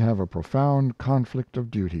 Here we have a profound conflict of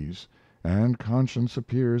duties, and conscience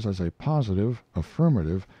appears as a positive,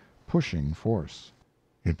 affirmative, pushing force.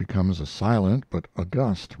 It becomes a silent but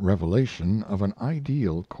august revelation of an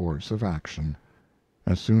ideal course of action.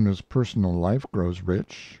 As soon as personal life grows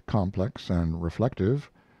rich, complex, and reflective,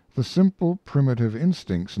 the simple primitive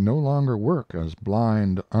instincts no longer work as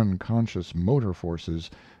blind, unconscious motor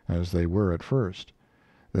forces as they were at first.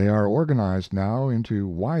 They are organized now into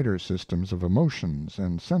wider systems of emotions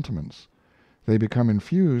and sentiments. They become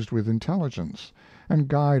infused with intelligence, and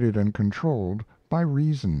guided and controlled by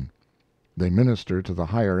reason. They minister to the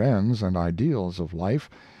higher ends and ideals of life,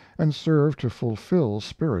 and serve to fulfill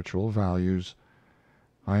spiritual values.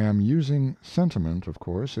 I am using sentiment, of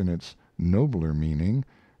course, in its nobler meaning,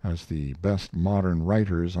 as the best modern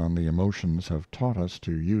writers on the emotions have taught us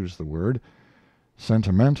to use the word.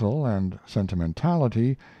 Sentimental and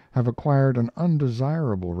sentimentality have acquired an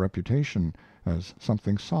undesirable reputation as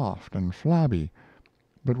something soft and flabby,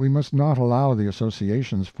 but we must not allow the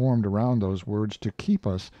associations formed around those words to keep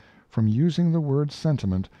us from using the word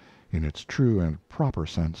sentiment in its true and proper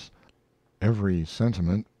sense. Every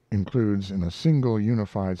sentiment includes in a single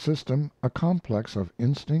unified system a complex of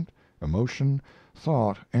instinct, emotion,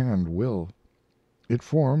 thought, and will. It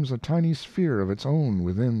forms a tiny sphere of its own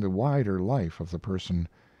within the wider life of the person.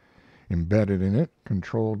 Embedded in it,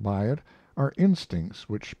 controlled by it, are instincts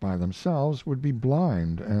which by themselves would be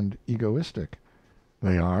blind and egoistic.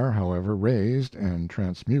 They are, however, raised and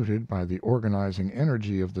transmuted by the organizing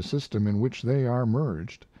energy of the system in which they are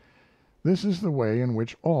merged. This is the way in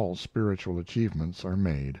which all spiritual achievements are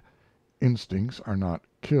made. Instincts are not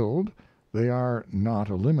killed, they are not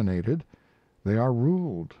eliminated, they are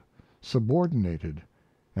ruled, subordinated,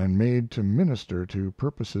 and made to minister to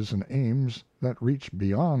purposes and aims that reach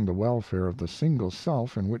beyond the welfare of the single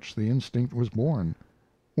self in which the instinct was born.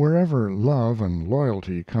 Wherever love and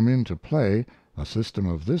loyalty come into play, a system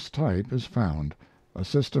of this type is found, a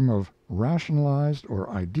system of rationalized or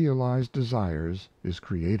idealized desires is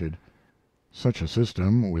created. Such a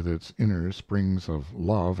system, with its inner springs of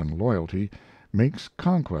love and loyalty, makes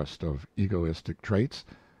conquest of egoistic traits,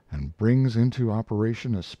 and brings into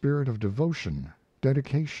operation a spirit of devotion,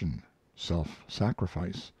 dedication,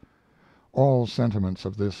 self-sacrifice. All sentiments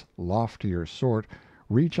of this loftier sort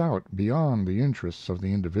reach out beyond the interests of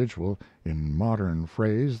the individual. In modern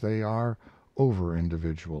phrase, they are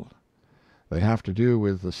over-individual. They have to do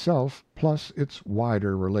with the self plus its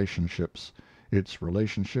wider relationships, its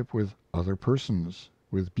relationship with other persons,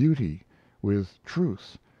 with beauty, with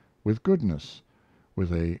truth, with goodness,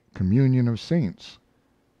 with a communion of saints,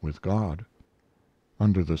 with God.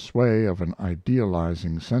 Under the sway of an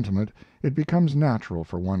idealizing sentiment it becomes natural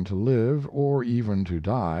for one to live, or even to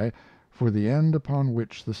die, for the end upon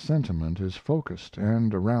which the sentiment is focused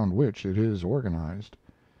and around which it is organized.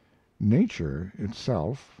 Nature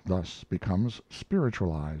itself thus becomes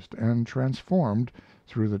spiritualized and transformed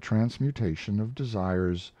through the transmutation of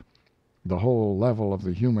desires. The whole level of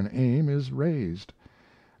the human aim is raised.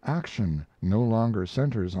 Action no longer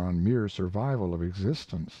centers on mere survival of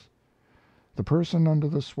existence. The person under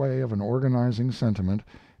the sway of an organizing sentiment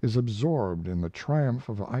is absorbed in the triumph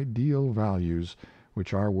of ideal values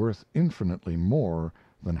which are worth infinitely more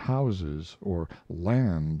than houses or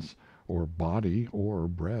lands or body or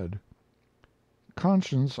bread.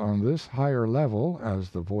 Conscience on this higher level, as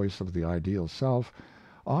the voice of the ideal self,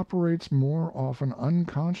 operates more often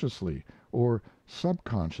unconsciously or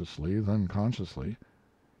subconsciously than consciously.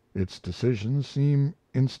 Its decisions seem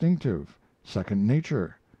instinctive, second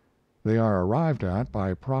nature. They are arrived at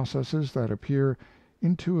by processes that appear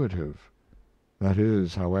intuitive. That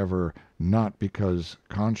is, however, not because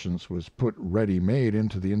conscience was put ready made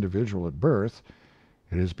into the individual at birth.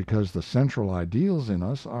 It is because the central ideals in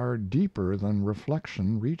us are deeper than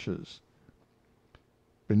reflection reaches.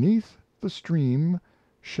 Beneath the stream,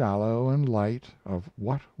 shallow and light, of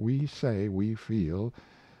what we say we feel,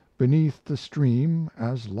 beneath the stream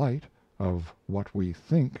as light of what we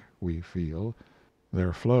think we feel,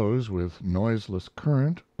 there flows with noiseless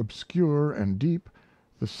current, obscure and deep,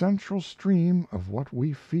 the central stream of what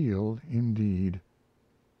we feel indeed.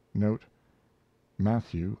 Note: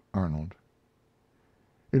 Matthew Arnold.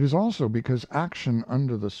 It is also because action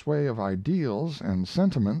under the sway of ideals and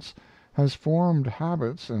sentiments has formed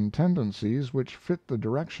habits and tendencies which fit the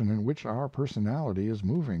direction in which our personality is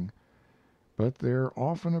moving. But there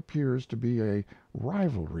often appears to be a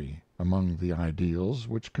rivalry among the ideals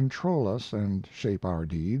which control us and shape our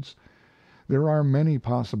deeds. There are many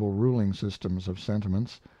possible ruling systems of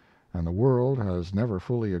sentiments, and the world has never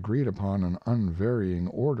fully agreed upon an unvarying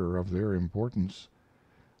order of their importance.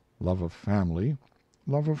 Love of family,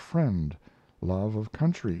 love of friend, love of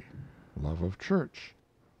country, love of church,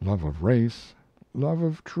 love of race, love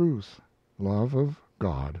of truth, love of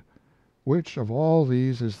God. Which of all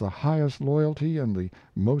these is the highest loyalty and the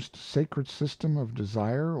most sacred system of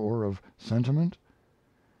desire or of sentiment?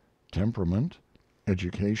 Temperament,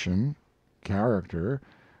 education, character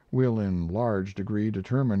will in large degree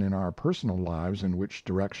determine in our personal lives in which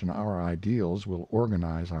direction our ideals will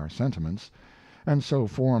organize our sentiments, and so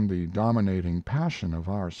form the dominating passion of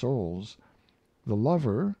our souls. The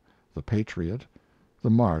lover, the patriot, the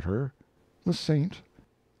martyr, the saint,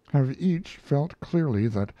 have each felt clearly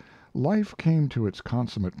that life came to its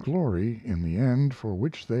consummate glory in the end for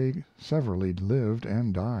which they severally lived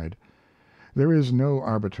and died. There is no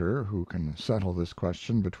arbiter who can settle this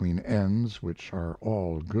question between ends which are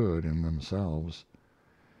all good in themselves.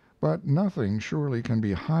 But nothing surely can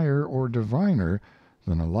be higher or diviner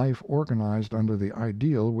than a life organized under the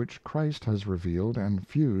ideal which Christ has revealed and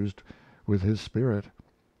fused with his Spirit.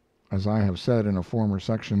 As I have said in a former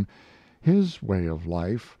section, his way of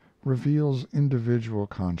life reveals individual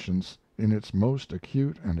conscience in its most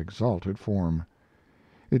acute and exalted form.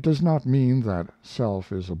 It does not mean that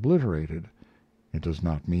self is obliterated. It does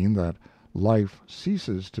not mean that life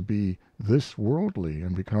ceases to be this worldly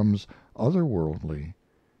and becomes otherworldly.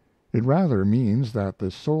 It rather means that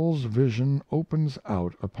the soul's vision opens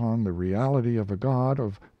out upon the reality of a God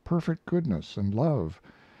of perfect goodness and love,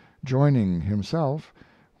 joining himself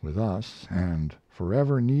with us and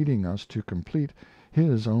forever needing us to complete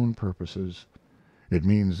his own purposes. It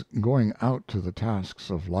means going out to the tasks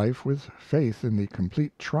of life with faith in the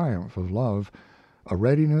complete triumph of love, a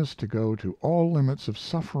readiness to go to all limits of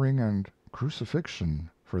suffering and crucifixion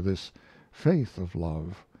for this faith of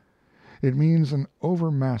love. It means an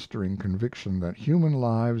overmastering conviction that human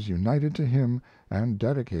lives united to him and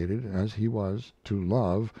dedicated, as he was, to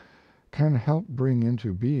love, can help bring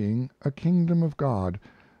into being a kingdom of God,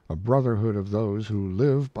 a brotherhood of those who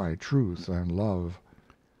live by truth and love.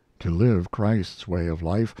 To live Christ's way of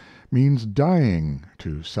life means dying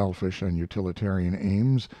to selfish and utilitarian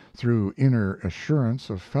aims through inner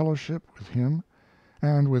assurance of fellowship with him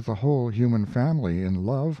and with the whole human family in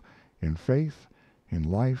love, in faith, in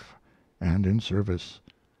life, and in service.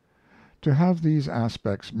 To have these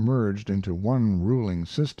aspects merged into one ruling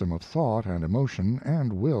system of thought and emotion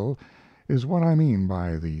and will is what I mean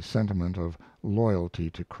by the sentiment of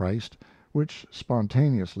loyalty to Christ, which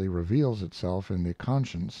spontaneously reveals itself in the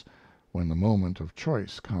conscience when the moment of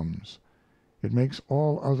choice comes. It makes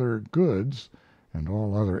all other goods and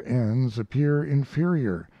all other ends appear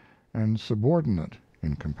inferior and subordinate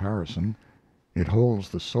in comparison. It holds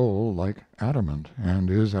the soul like adamant, and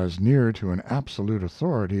is as near to an absolute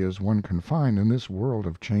authority as one can find in this world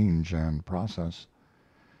of change and process.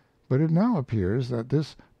 But it now appears that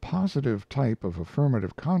this positive type of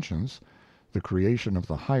affirmative conscience, the creation of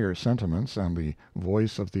the higher sentiments and the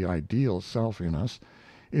voice of the ideal self in us,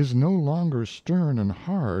 is no longer stern and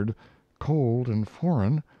hard, cold and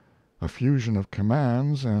foreign, a fusion of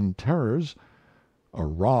commands and terrors, a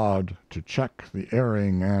rod to check the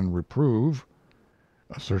erring and reprove.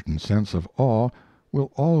 A certain sense of awe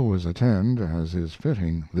will always attend, as is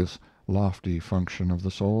fitting, this lofty function of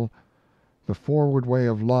the soul. The forward way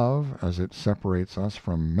of love, as it separates us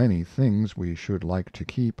from many things we should like to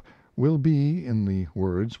keep, will be, in the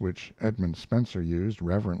words which Edmund Spenser used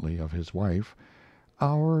reverently of his wife,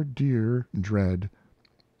 our dear dread.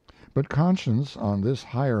 But conscience on this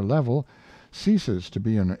higher level ceases to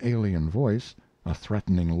be an alien voice, a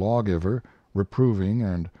threatening lawgiver, reproving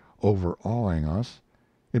and overawing us.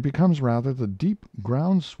 It becomes rather the deep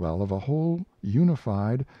groundswell of a whole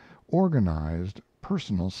unified, organized,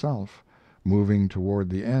 personal self, moving toward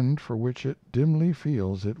the end for which it dimly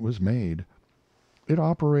feels it was made. It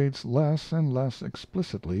operates less and less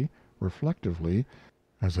explicitly, reflectively,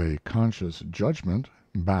 as a conscious judgment,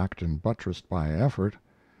 backed and buttressed by effort.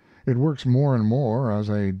 It works more and more as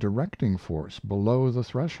a directing force below the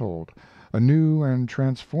threshold, a new and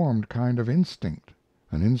transformed kind of instinct,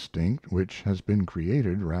 an instinct which has been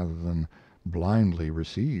created rather than blindly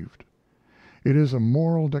received. It is a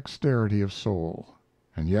moral dexterity of soul,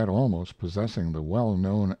 and yet almost possessing the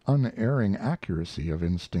well-known unerring accuracy of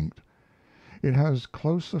instinct. It has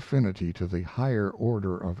close affinity to the higher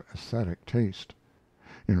order of aesthetic taste.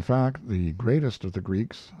 In fact, the greatest of the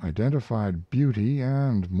Greeks identified beauty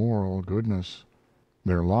and moral goodness.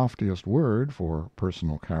 Their loftiest word for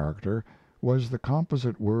personal character was the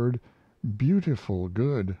composite word beautiful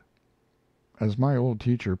good. As my old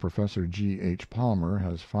teacher, Professor G. H. Palmer,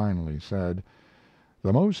 has finally said,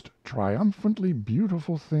 "The most triumphantly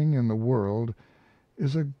beautiful thing in the world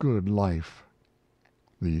is a good life."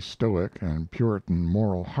 The Stoic and Puritan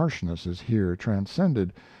moral harshness is here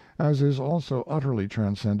transcended, as is also utterly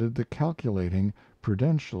transcended the calculating,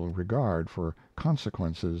 prudential regard for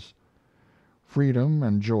consequences. Freedom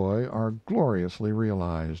and joy are gloriously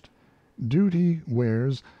realized. Duty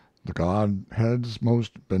wears the Godhead's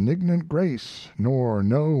most benignant grace, nor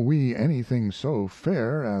know we anything so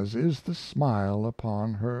fair as is the smile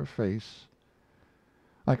upon her face.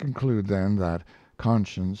 I conclude, then, that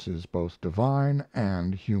conscience is both divine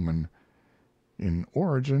and human. In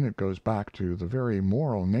origin it goes back to the very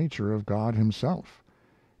moral nature of God himself.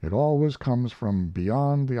 It always comes from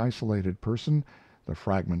beyond the isolated person, the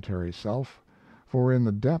fragmentary self, for in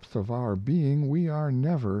the depth of our being we are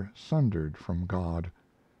never sundered from God.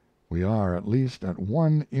 We are at least at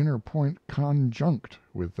one inner point conjunct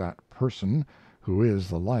with that person who is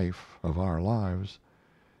the life of our lives.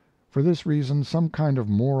 For this reason some kind of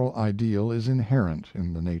moral ideal is inherent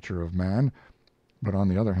in the nature of man, but on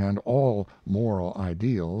the other hand all moral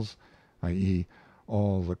ideals, i.e.,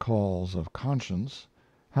 all the calls of conscience,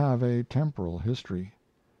 have a temporal history.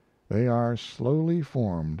 They are slowly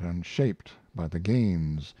formed and shaped by the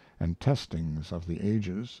gains and testings of the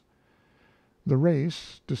ages. The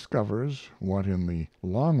race discovers what in the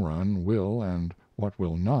long run will and what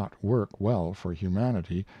will not work well for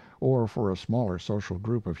humanity or for a smaller social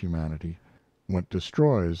group of humanity, what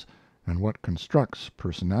destroys and what constructs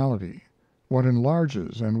personality, what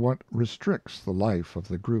enlarges and what restricts the life of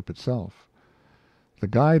the group itself. The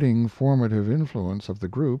guiding formative influence of the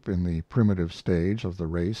group in the primitive stage of the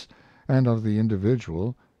race and of the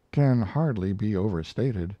individual can hardly be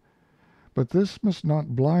overstated. But this must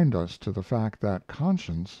not blind us to the fact that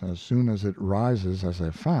conscience, as soon as it rises as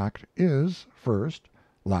a fact, is, first,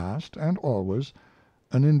 last, and always,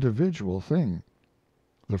 an individual thing.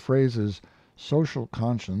 The phrases social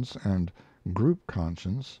conscience and group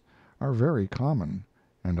conscience are very common,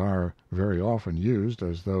 and are very often used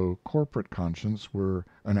as though corporate conscience were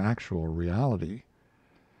an actual reality.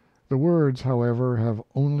 The words, however, have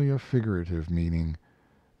only a figurative meaning.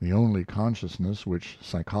 The only consciousness which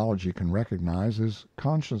psychology can recognize is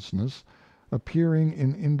consciousness appearing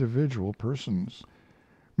in individual persons.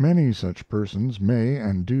 Many such persons may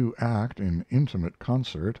and do act in intimate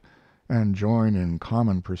concert, and join in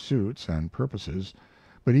common pursuits and purposes,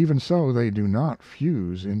 but even so they do not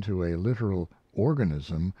fuse into a literal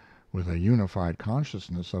organism with a unified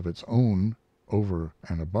consciousness of its own over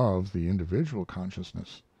and above the individual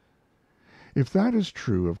consciousness. If that is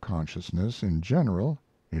true of consciousness in general,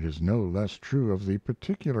 It is no less true of the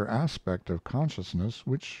particular aspect of consciousness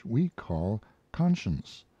which we call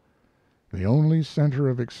conscience. The only center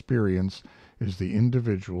of experience is the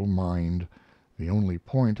individual mind. The only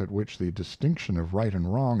point at which the distinction of right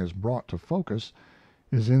and wrong is brought to focus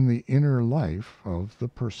is in the inner life of the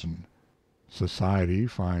person. Society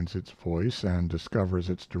finds its voice and discovers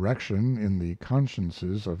its direction in the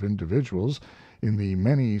consciences of individuals, in the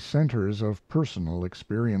many centers of personal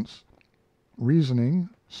experience. Reasoning,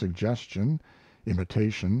 suggestion,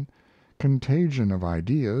 imitation, contagion of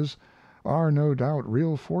ideas are no doubt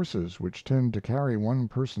real forces which tend to carry one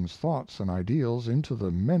person's thoughts and ideals into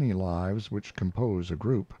the many lives which compose a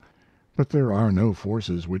group. But there are no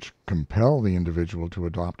forces which compel the individual to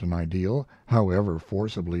adopt an ideal, however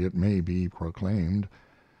forcibly it may be proclaimed.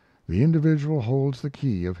 The individual holds the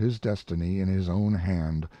key of his destiny in his own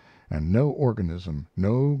hand, and no organism,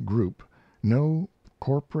 no group, no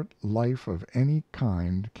corporate life of any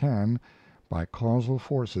kind can, by causal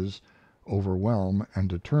forces, overwhelm and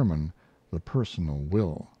determine the personal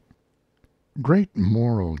will. Great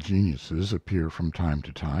moral geniuses appear from time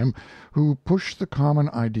to time, who push the common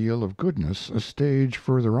ideal of goodness a stage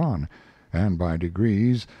further on, and by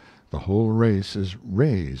degrees the whole race is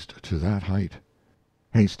raised to that height.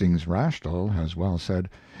 Hastings Rashtal has well said,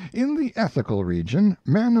 "In the ethical region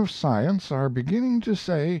men of science are beginning to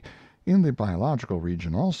say, in the biological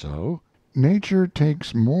region also, nature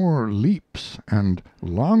takes more leaps and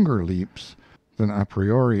longer leaps than a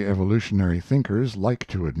priori evolutionary thinkers like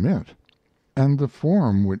to admit, and the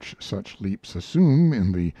form which such leaps assume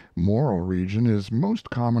in the moral region is most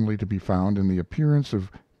commonly to be found in the appearance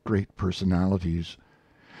of great personalities.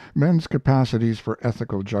 Men's capacities for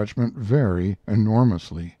ethical judgment vary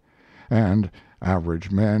enormously, and average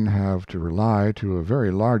men have to rely to a very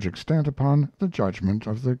large extent upon the judgment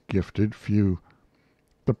of the gifted few.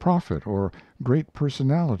 The prophet or great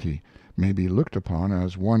personality may be looked upon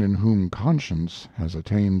as one in whom conscience has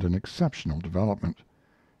attained an exceptional development."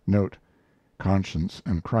 Note: Conscience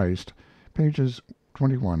and Christ, pages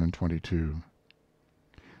 21 and 22.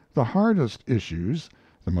 The hardest issues,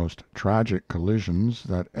 the most tragic collisions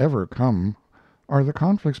that ever come are the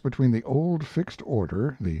conflicts between the old fixed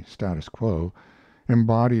order, the status quo,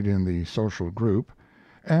 embodied in the social group,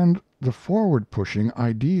 and the forward-pushing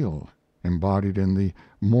ideal, embodied in the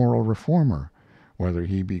moral reformer, whether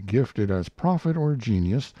he be gifted as prophet or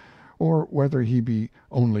genius, or whether he be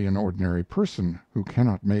only an ordinary person who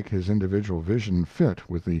cannot make his individual vision fit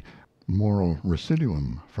with the moral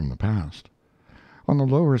residuum from the past. On the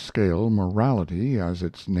lower scale, morality, as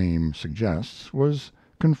its name suggests, was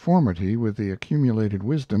conformity with the accumulated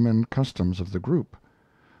wisdom and customs of the group.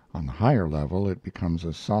 On the higher level it becomes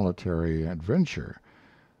a solitary adventure,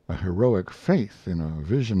 a heroic faith in a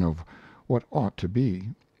vision of what ought to be,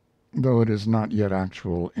 though it is not yet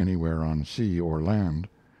actual anywhere on sea or land.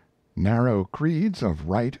 Narrow creeds of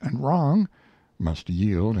right and wrong must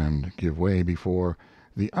yield and give way before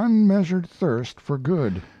the unmeasured thirst for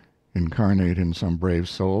good, incarnate in some brave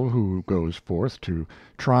soul who goes forth to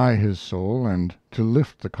try his soul and to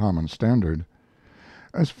lift the common standard.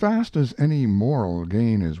 As fast as any moral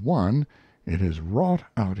gain is won, it is wrought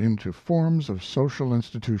out into forms of social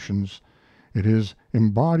institutions. It is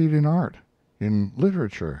embodied in art, in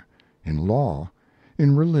literature, in law,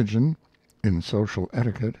 in religion, in social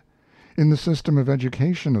etiquette, in the system of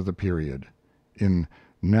education of the period, in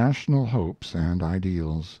national hopes and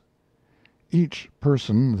ideals. Each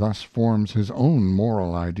person thus forms his own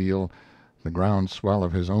moral ideal, the ground-swell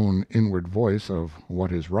of his own inward voice of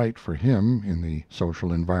what is right for him in the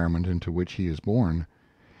social environment into which he is born.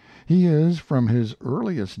 He is, from his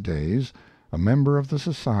earliest days, a member of the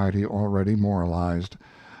society already moralized,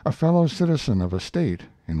 a fellow citizen of a state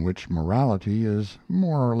in which morality is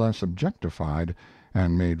more or less objectified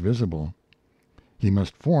and made visible. He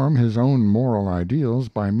must form his own moral ideals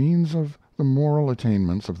by means of the moral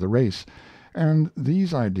attainments of the race, and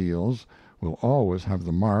these ideals will always have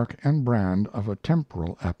the mark and brand of a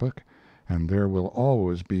temporal epoch, and there will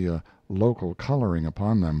always be a local coloring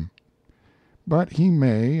upon them. But he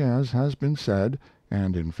may, as has been said,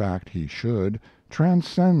 and in fact he should,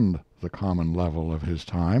 transcend the common level of his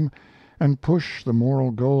time, and push the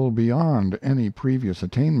moral goal beyond any previous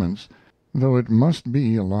attainments, though it must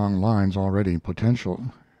be along lines already potential,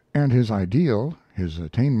 and his ideal, his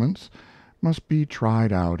attainments, must be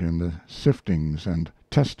tried out in the siftings and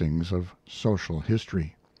testings of social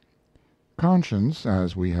history. Conscience,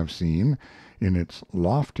 as we have seen, in its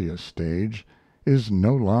loftiest stage, is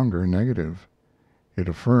no longer negative. It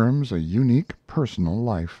affirms a unique personal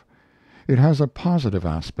life. It has a positive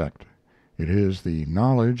aspect. It is the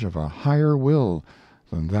knowledge of a higher will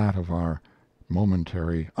than that of our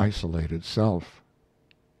momentary isolated self.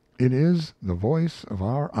 It is the voice of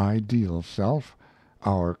our ideal self,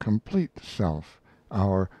 our complete self,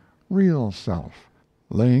 our real self,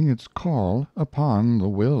 laying its call upon the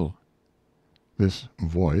will. This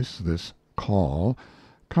voice, this call,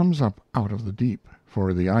 comes up out of the deep,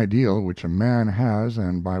 for the ideal which a man has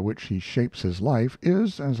and by which he shapes his life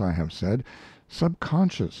is, as I have said,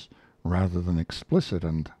 subconscious rather than explicit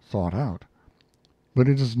and thought out. But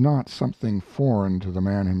it is not something foreign to the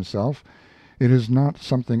man himself. It is not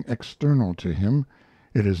something external to him.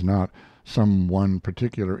 It is not some one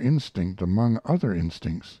particular instinct among other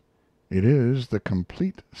instincts. It is the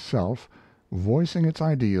complete self voicing its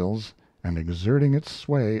ideals and exerting its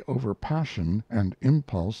sway over passion and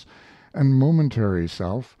impulse and momentary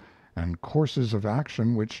self and courses of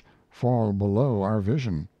action which fall below our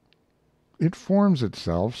vision. It forms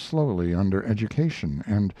itself slowly under education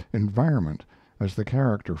and environment as the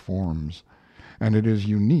character forms, and it is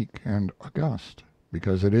unique and august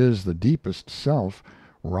because it is the deepest self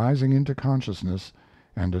rising into consciousness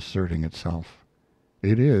and asserting itself.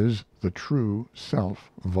 It is the true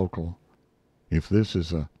self vocal. If this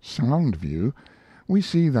is a sound view, we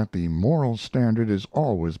see that the moral standard is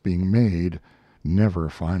always being made, never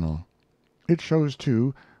final. It shows,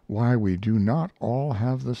 too, why we do not all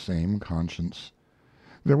have the same conscience.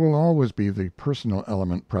 There will always be the personal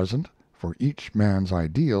element present, for each man's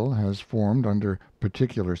ideal has formed under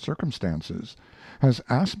particular circumstances, has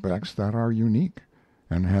aspects that are unique,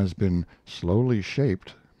 and has been slowly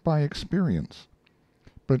shaped by experience.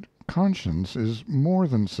 But conscience is more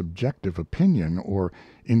than subjective opinion or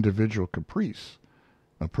individual caprice.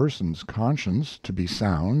 A person's conscience, to be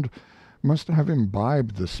sound, must have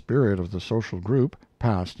imbibed the spirit of the social group,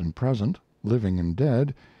 past and present, living and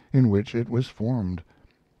dead, in which it was formed.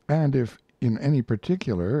 And if in any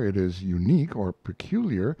particular it is unique or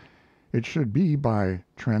peculiar, it should be by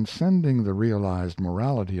transcending the realized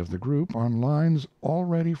morality of the group on lines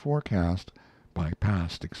already forecast by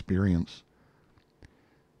past experience.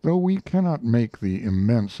 Though we cannot make the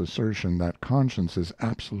immense assertion that conscience is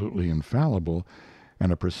absolutely infallible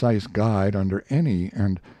and a precise guide under any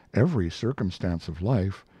and every circumstance of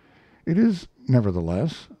life, it is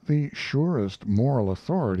nevertheless the surest moral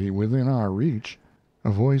authority within our reach, a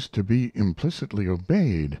voice to be implicitly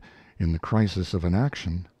obeyed in the crisis of an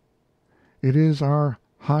action. It is our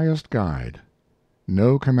highest guide.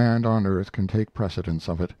 No command on earth can take precedence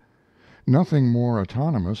of it. Nothing more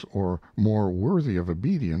autonomous or more worthy of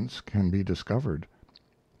obedience can be discovered.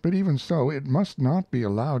 But even so, it must not be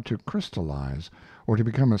allowed to crystallize or to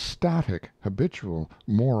become a static, habitual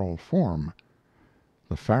moral form.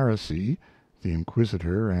 The Pharisee, the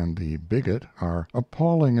inquisitor, and the bigot are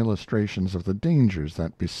appalling illustrations of the dangers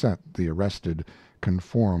that beset the arrested,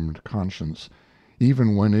 conformed conscience,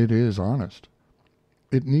 even when it is honest.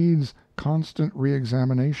 It needs constant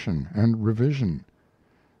re-examination and revision.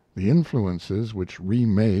 The influences which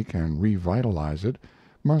remake and revitalize it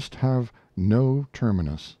must have no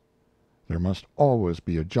terminus. There must always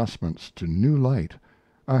be adjustments to new light,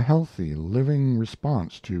 a healthy, living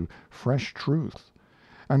response to fresh truth,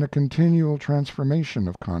 and a continual transformation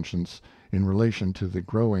of conscience in relation to the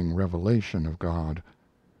growing revelation of God.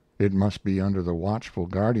 It must be under the watchful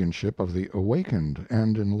guardianship of the awakened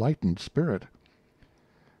and enlightened spirit.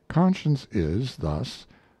 Conscience is, thus,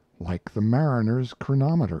 like the mariner's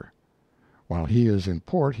chronometer. While he is in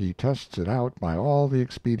port he tests it out by all the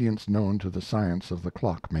expedients known to the science of the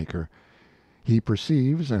clockmaker. He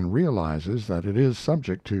perceives and realizes that it is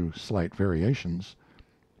subject to slight variations.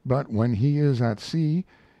 But when he is at sea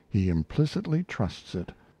he implicitly trusts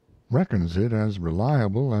it, reckons it as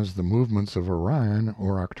reliable as the movements of Orion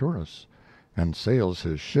or Arcturus, and sails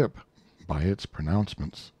his ship by its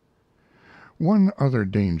pronouncements. One other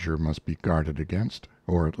danger must be guarded against,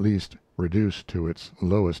 or at least reduced to its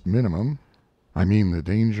lowest minimum. I mean the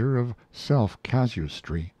danger of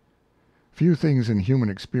self-casuistry. Few things in human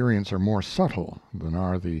experience are more subtle than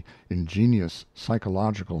are the ingenious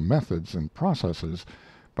psychological methods and processes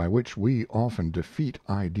by which we often defeat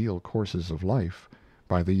ideal courses of life,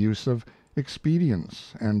 by the use of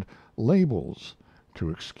expedients and labels to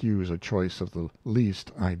excuse a choice of the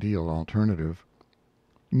least ideal alternative.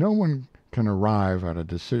 No one can arrive at a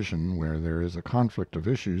decision where there is a conflict of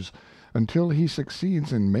issues until he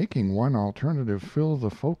succeeds in making one alternative fill the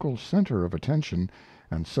focal center of attention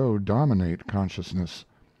and so dominate consciousness.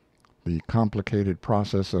 The complicated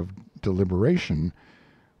process of deliberation,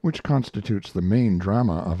 which constitutes the main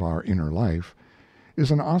drama of our inner life,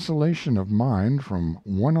 is an oscillation of mind from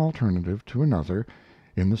one alternative to another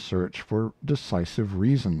in the search for decisive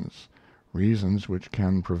reasons, reasons which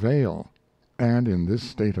can prevail, and in this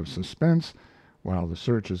state of suspense While the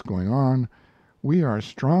search is going on, we are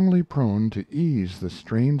strongly prone to ease the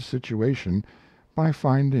strained situation by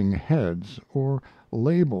finding heads or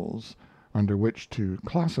labels under which to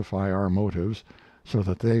classify our motives so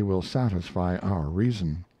that they will satisfy our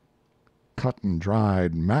reason. Cut and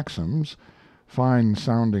dried maxims, fine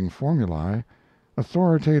sounding formulae,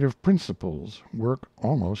 authoritative principles work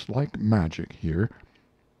almost like magic here.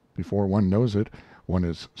 Before one knows it, one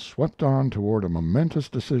is swept on toward a momentous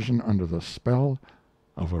decision under the spell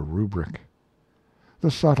of a rubric.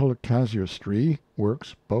 The subtle casuistry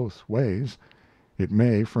works both ways. It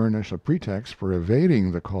may furnish a pretext for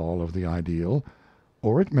evading the call of the ideal,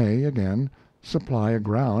 or it may, again, supply a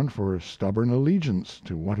ground for stubborn allegiance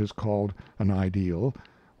to what is called an ideal,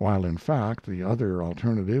 while in fact the other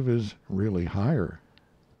alternative is really higher.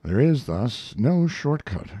 There is thus no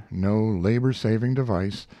shortcut, no labor-saving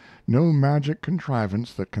device, no magic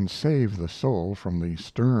contrivance that can save the soul from the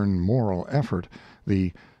stern moral effort,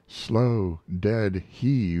 the slow, dead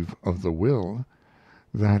heave of the will,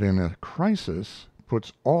 that in a crisis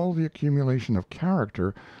puts all the accumulation of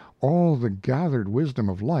character, all the gathered wisdom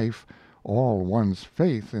of life, all one's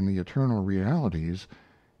faith in the eternal realities,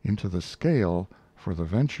 into the scale for the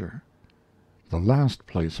venture. The last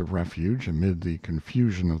place of refuge amid the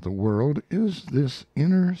confusion of the world is this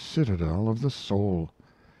inner citadel of the soul.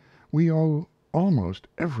 We owe almost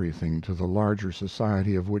everything to the larger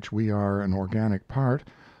society of which we are an organic part,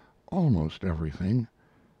 almost everything.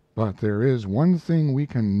 But there is one thing we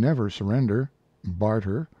can never surrender,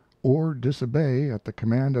 barter, or disobey at the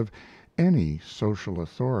command of any social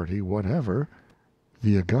authority whatever: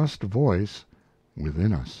 the august voice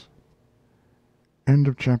within us. End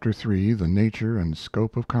of Chapter 3, The Nature and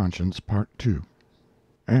Scope of Conscience, Part 2.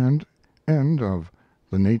 And end of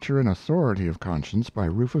The Nature and Authority of Conscience by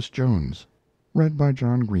Rufus Jones. Read by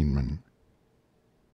John Greenman.